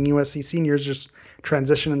 graduating USC seniors just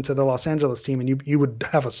transition into the Los Angeles team, and you would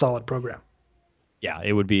have a solid program. Yeah,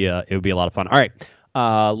 it would be a lot of fun. All right,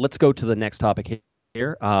 let's go to the next topic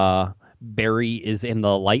here. Barry is in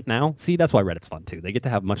the light now. See, that's why Reddit's fun too. They get to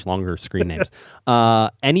have much longer screen names.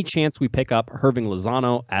 Any chance we pick up Hirving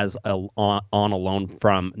Lozano as on a loan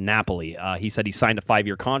from Napoli? He said he signed a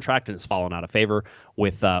 5-year contract and has fallen out of favor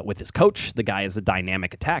with his coach. The guy is a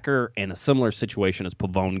dynamic attacker in a similar situation as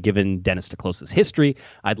Pavone, given Dennis DeClose's history.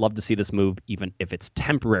 I'd love to see this move, even if it's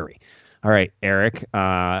temporary. All right, Eric.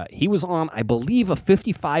 He was on, I believe, a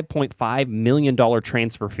 $55.5 million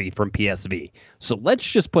transfer fee from PSV. So let's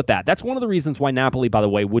just put that. That's one of the reasons why Napoli, by the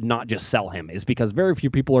way, would not just sell him, is because very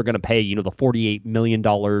few people are going to pay, the $48 million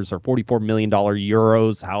or $44 million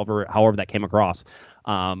euros, however that came across,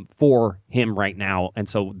 for him right now. And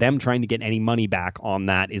so them trying to get any money back on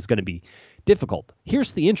that is going to be difficult.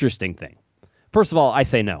 Here's the interesting thing. First of all, I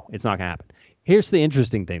say no, it's not going to happen. Here's the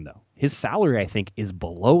interesting thing, though. His salary, I think, is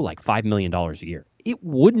below like $5 million a year. It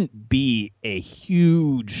wouldn't be a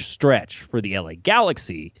huge stretch for the LA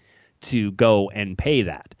Galaxy to go and pay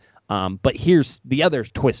that. But here's the other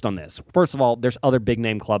twist on this. First of all, there's other big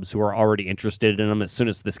name clubs who are already interested in him. As soon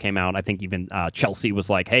as this came out, I think even Chelsea was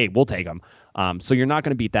like, hey, we'll take him. So you're not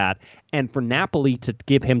going to beat that. And for Napoli to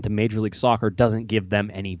give him to Major League Soccer doesn't give them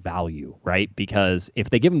any value, right? Because if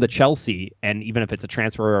they give him to Chelsea, and even if it's a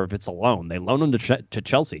transfer or if it's a loan, they loan him to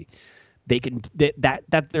Chelsea, they can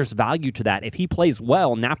that there's value to that. If he plays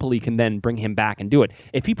well, Napoli can then bring him back and do it.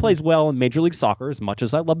 If he plays well in Major League Soccer, as much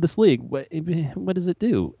as I love this league, what does it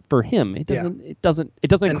do for him? It doesn't. It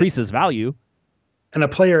doesn't increase his value. And a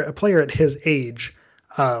player at his age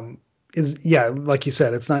is like you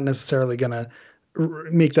said, it's not necessarily going to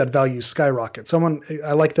make that value skyrocket.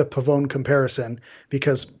 I like the Pavone comparison,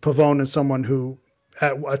 because Pavone is someone who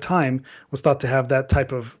at a time was thought to have that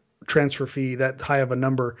type of transfer fee, that high of a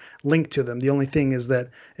number linked to them. The only thing is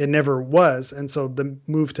that it never was. And so the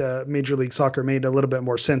move to Major League Soccer made a little bit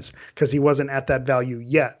more sense, because he wasn't at that value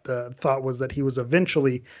yet. The thought was that he was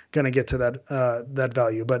eventually going to get to that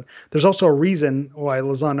value. But there's also a reason why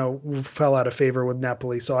Lozano fell out of favor with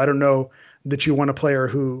Napoli. So I don't know that you want a player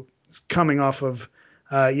who is coming off of,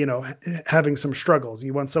 having some struggles.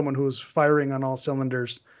 You want someone who's firing on all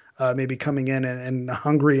cylinders, maybe coming in and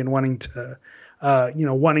hungry and wanting to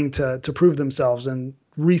prove themselves. And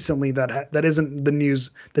recently that isn't the news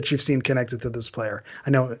that you've seen connected to this player. I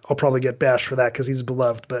know I'll probably get bashed for that because he's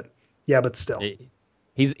beloved, but still.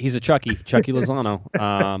 He's a Chucky Lozano.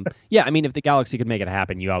 If the Galaxy could make it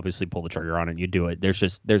happen, you obviously pull the trigger on it and you do it.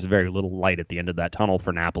 There's very little light at the end of that tunnel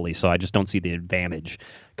for Napoli, so I just don't see the advantage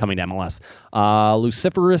coming to MLS.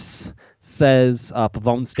 Luciferus says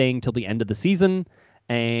Pavone staying till the end of the season.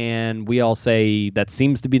 And we all say that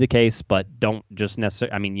seems to be the case, but don't just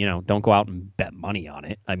necessarily, I mean, don't go out and bet money on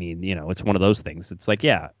it. I mean, it's one of those things. It's like,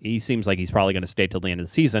 yeah, he seems like he's probably going to stay till the end of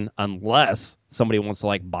the season unless somebody wants to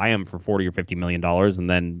like buy him for $40 or $50 million, and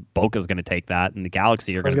then Boca's going to take that, and the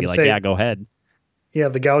Galaxy are going to be like, yeah, go ahead. Yeah,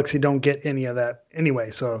 the Galaxy don't get any of that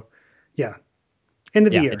anyway. So, yeah, end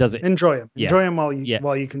of the year. Enjoy him. Yeah. Enjoy him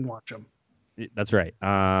while you can watch him. That's right.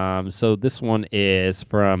 So this one is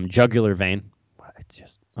from Jugular Vein. It's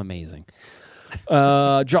just amazing.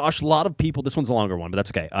 Josh, a lot of people, this one's a longer one, but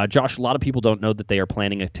that's okay. Josh, a lot of people don't know that they are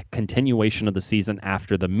planning a continuation of the season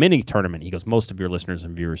after the mini tournament. He goes, most of your listeners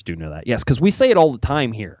and viewers do know that. Yes, because we say it all the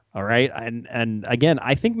time here. All right. And again,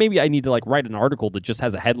 I think maybe I need to like write an article that just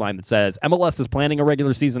has a headline that says MLS is planning a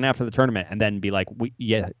regular season after the tournament, and then be like,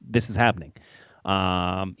 yeah, this is happening.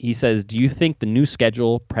 He says, do you think the new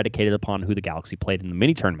schedule predicated upon who the Galaxy played in the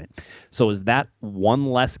mini tournament? So is that one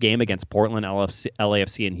less game against Portland,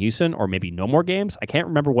 LAFC, and Houston, or maybe no more games? I can't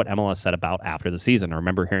remember what MLS said about after the season. I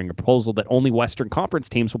remember hearing a proposal that only Western Conference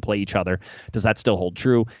teams will play each other. Does that still hold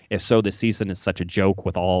true? If so, this season is such a joke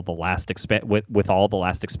with all the last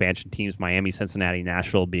expansion teams, Miami, Cincinnati,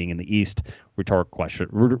 Nashville being in the East. Rhetoric question.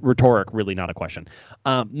 Rhetoric, really not a question.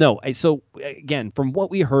 No. So again, from what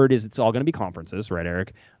we heard is it's all going to be conferences, right,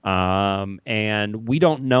 Eric? And we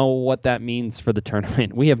don't know what that means for the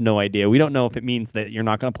tournament. We have no idea. We don't know if it means that you're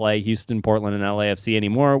not going to play Houston, Portland, and LAFC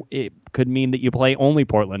anymore. It could mean that you play only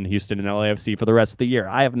Portland, Houston, and LAFC for the rest of the year.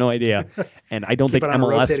 I have no idea. And I don't think MLS... on a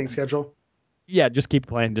rotating schedule. Yeah, just keep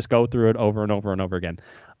playing. Just go through it over and over and over again.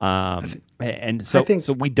 So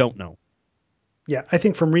we don't know. Yeah, I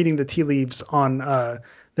think from reading the tea leaves on the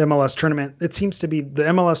MLS tournament, it seems to be the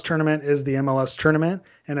MLS tournament is the MLS tournament,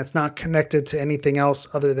 and it's not connected to anything else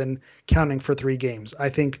other than counting for 3 games. I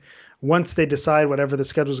think once they decide whatever the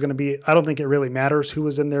schedule is going to be, I don't think it really matters who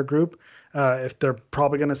is in their group. If they're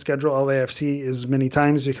probably going to schedule LAFC as many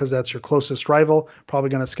times because that's your closest rival, probably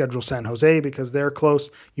going to schedule San Jose because they're close.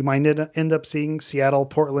 You might end up seeing Seattle,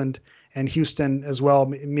 Portland, and Houston as well.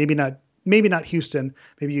 Maybe not Houston.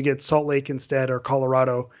 Maybe you get Salt Lake instead, or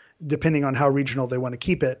Colorado, depending on how regional they want to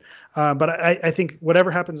keep it. But I think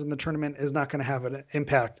whatever happens in the tournament is not going to have an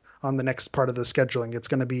impact on the next part of the scheduling. It's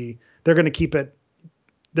going to be, they're going to keep it,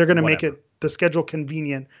 they're going to make it the schedule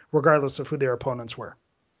convenient regardless of who their opponents were.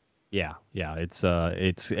 Yeah. It's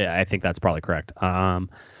I think that's probably correct.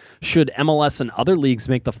 Should MLS and other leagues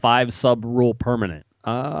make the 5 sub rule permanent?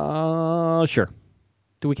 Sure.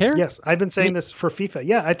 Do we care? Yes, I've been saying this for FIFA.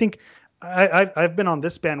 Yeah, I think I've been on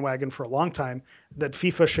this bandwagon for a long time that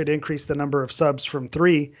FIFA should increase the number of subs from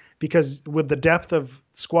 3, because with the depth of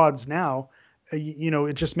squads now,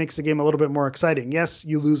 it just makes the game a little bit more exciting. Yes,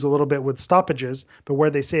 you lose a little bit with stoppages, but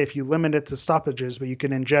where they say if you limit it to stoppages, but you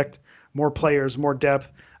can inject more players, more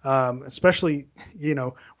depth, especially,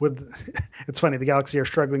 with, it's funny, the Galaxy are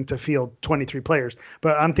struggling to field 23 players,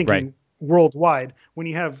 but I'm thinking worldwide, when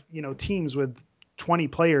you have, teams with 20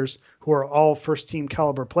 players who are all first team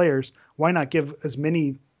caliber players, why not give as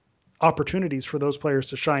many opportunities for those players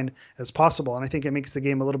to shine as possible? And I think it makes the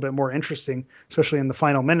game a little bit more interesting, especially in the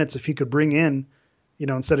final minutes. If you could bring in,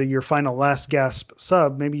 instead of your final last gasp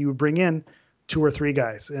sub, maybe you would bring in 2 or 3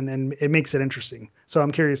 guys, and it makes it interesting. So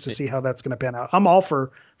I'm curious to see how that's going to pan out. I'm all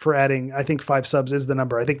for adding, I think 5 subs is the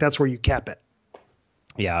number. I think that's where you cap it.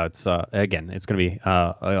 Yeah, it's again, it's going to be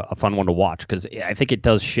a fun one to watch, because I think it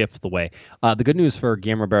does shift the way. The good news for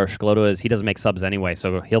Guillermo Barros-Schelotto is he doesn't make subs anyway,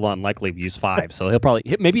 so he'll unlikely use 5. So he'll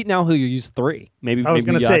probably maybe now he'll use 3. Maybe I was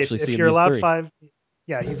going to say if you're allowed 3. 5,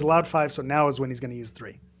 yeah, he's allowed 5. So now is when he's going to use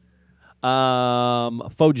 3.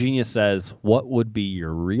 Faux Genius says, what would be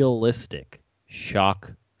your realistic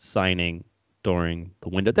shock signing during the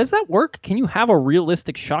window? Does that work? Can you have a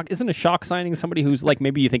realistic shock? Isn't a shock signing somebody who's like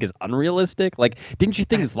maybe you think is unrealistic? Like, didn't you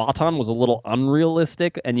think Zlatan was a little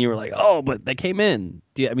unrealistic, and you were like, oh, but they came in?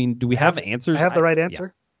 Do we have answers? I have the right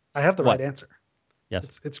answer. Yeah. I have the right answer.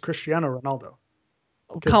 Yes, it's Cristiano Ronaldo.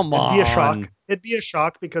 Oh, come on. It'd be a shock. It'd be a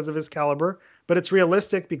shock because of his caliber, but it's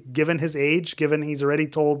realistic given his age, given he's already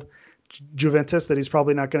told Juventus that he's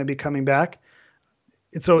probably not going to be coming back.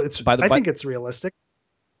 I think it's realistic.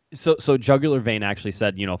 So Jugular Vein actually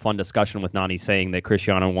said, fun discussion with Nani saying that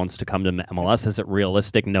Cristiano wants to come to MLS. Is it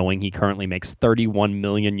realistic knowing he currently makes €31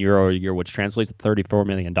 million a year, which translates to $34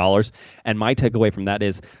 million? And my takeaway from that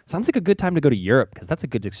is, sounds like a good time to go to Europe, because that's a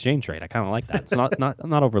good exchange rate. I kind of like that. It's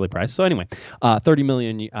not overly priced. So anyway,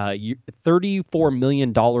 $34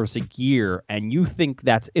 million a year, and you think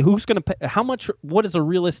that's who's going to pay? How much? What is a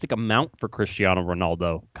realistic amount for Cristiano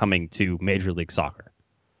Ronaldo coming to Major League Soccer?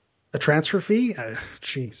 A transfer fee?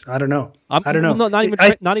 Jeez, I don't know. I don't know. No,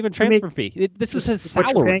 not even transfer fee. This is his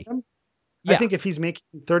salary. I think if he's making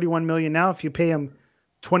 $31 million now, if you pay him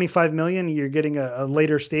 $25 million, you're getting a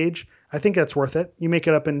later stage. I think that's worth it. You make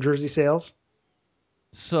it up in jersey sales.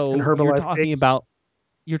 So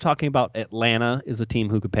you're talking about Atlanta is a team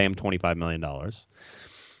who could pay him $25 million.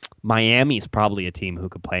 Miami's probably a team who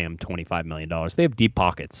could pay him $25 million. They have deep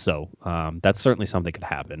pockets, so that's certainly something that could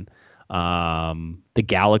happen. The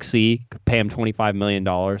Galaxy could pay him $25 million.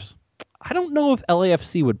 I don't know if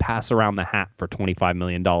LAFC would pass around the hat for $25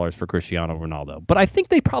 million for Cristiano Ronaldo, but I think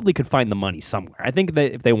they probably could find the money somewhere. I think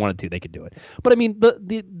that if they wanted to, they could do it. But I mean,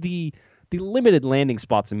 the limited landing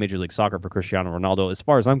spots in Major League Soccer for Cristiano Ronaldo, as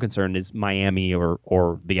far as I'm concerned, is Miami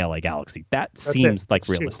or the LA Galaxy. That's seems like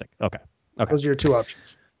realistic. Two. Okay. Those are your two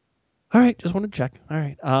options. All right, just wanted to check. All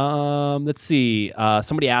right. Let's see.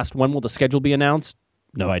 Somebody asked, when will the schedule be announced?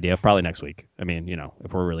 No idea. Probably next week. I mean,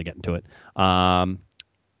 if we're really getting to it.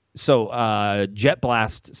 So Jet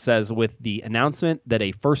Blast says, with the announcement that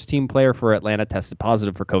a first-team player for Atlanta tested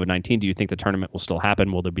positive for COVID-19, do you think the tournament will still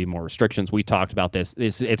happen? Will there be more restrictions? We talked about this.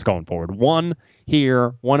 It's going forward. One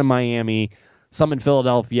here, one in Miami, some in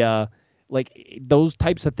Philadelphia. Like those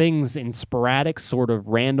types of things in sporadic sort of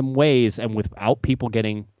random ways and without people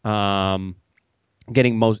getting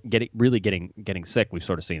sick. We've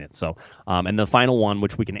sort of seen it. So, and the final one,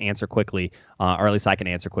 which we can answer quickly, or at least I can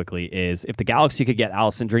answer quickly, is if the Galaxy could get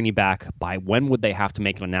Alessandrini back, by when would they have to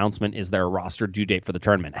make an announcement? Is there a roster due date for the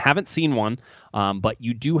tournament? Haven't seen one, but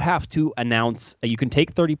you do have to announce. You can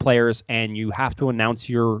take 30 players, and you have to announce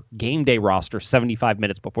your game day roster 75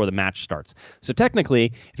 minutes before the match starts. So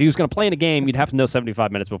technically, if he was going to play in a game, you'd have to know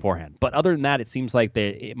 75 minutes beforehand. But other than that, it seems like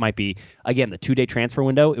it might be, again, the 2-day transfer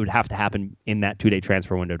window. It would have to happen in that 2-day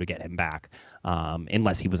transfer window to get him back.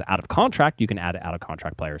 Unless he was out of contract, you can add out of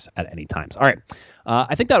contract players at any time. All right.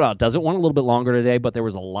 I think that about does it. Went a little bit longer today, but there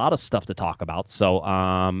was a lot of stuff to talk about. So,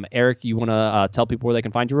 Eric, you want to tell people where they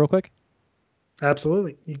can find you real quick?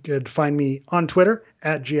 Absolutely. You could find me on Twitter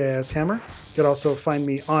at GISHammer. You could also find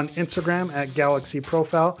me on Instagram at Galaxy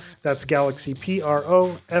Profile. That's Galaxy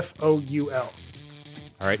PROFOUL.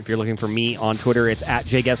 All right. If you're looking for me on Twitter, it's at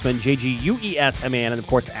JGuesman, JGUESMAN, and of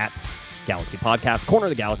course at Galaxy Podcast.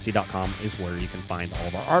 Cornerofthegalaxy.com is where you can find all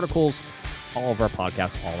of our articles, all of our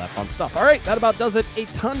podcasts, all that fun stuff. All right, that about does it. A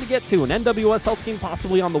ton to get to. An NWSL team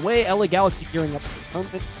possibly on the way. LA Galaxy gearing up for the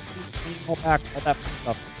tournament. All that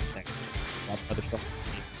stuff. Other stuff.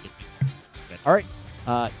 All right.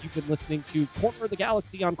 You've been listening to Corner of the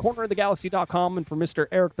Galaxy on cornerofthegalaxy.com. And for Mr.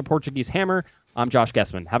 Eric the Portuguese Hammer, I'm Josh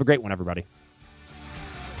Guesman. Have a great one, everybody.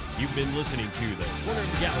 You've been listening to the Corner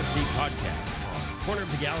of the Galaxy podcast on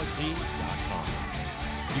cornerofthegalaxy.com.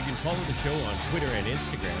 You can follow the show on Twitter and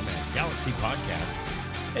Instagram at Galaxy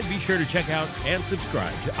Podcast. And be sure to check out and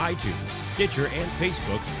subscribe to iTunes, Stitcher, and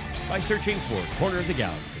Facebook by searching for Corner of the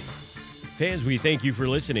Galaxy. Fans, we thank you for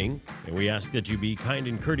listening, and we ask that you be kind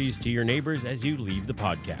and courteous to your neighbors as you leave the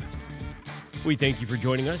podcast. We thank you for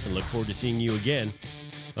joining us and look forward to seeing you again.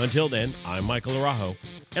 Until then, I'm Michael Araujo,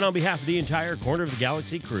 and on behalf of the entire Corner of the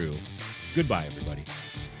Galaxy crew, goodbye, everybody.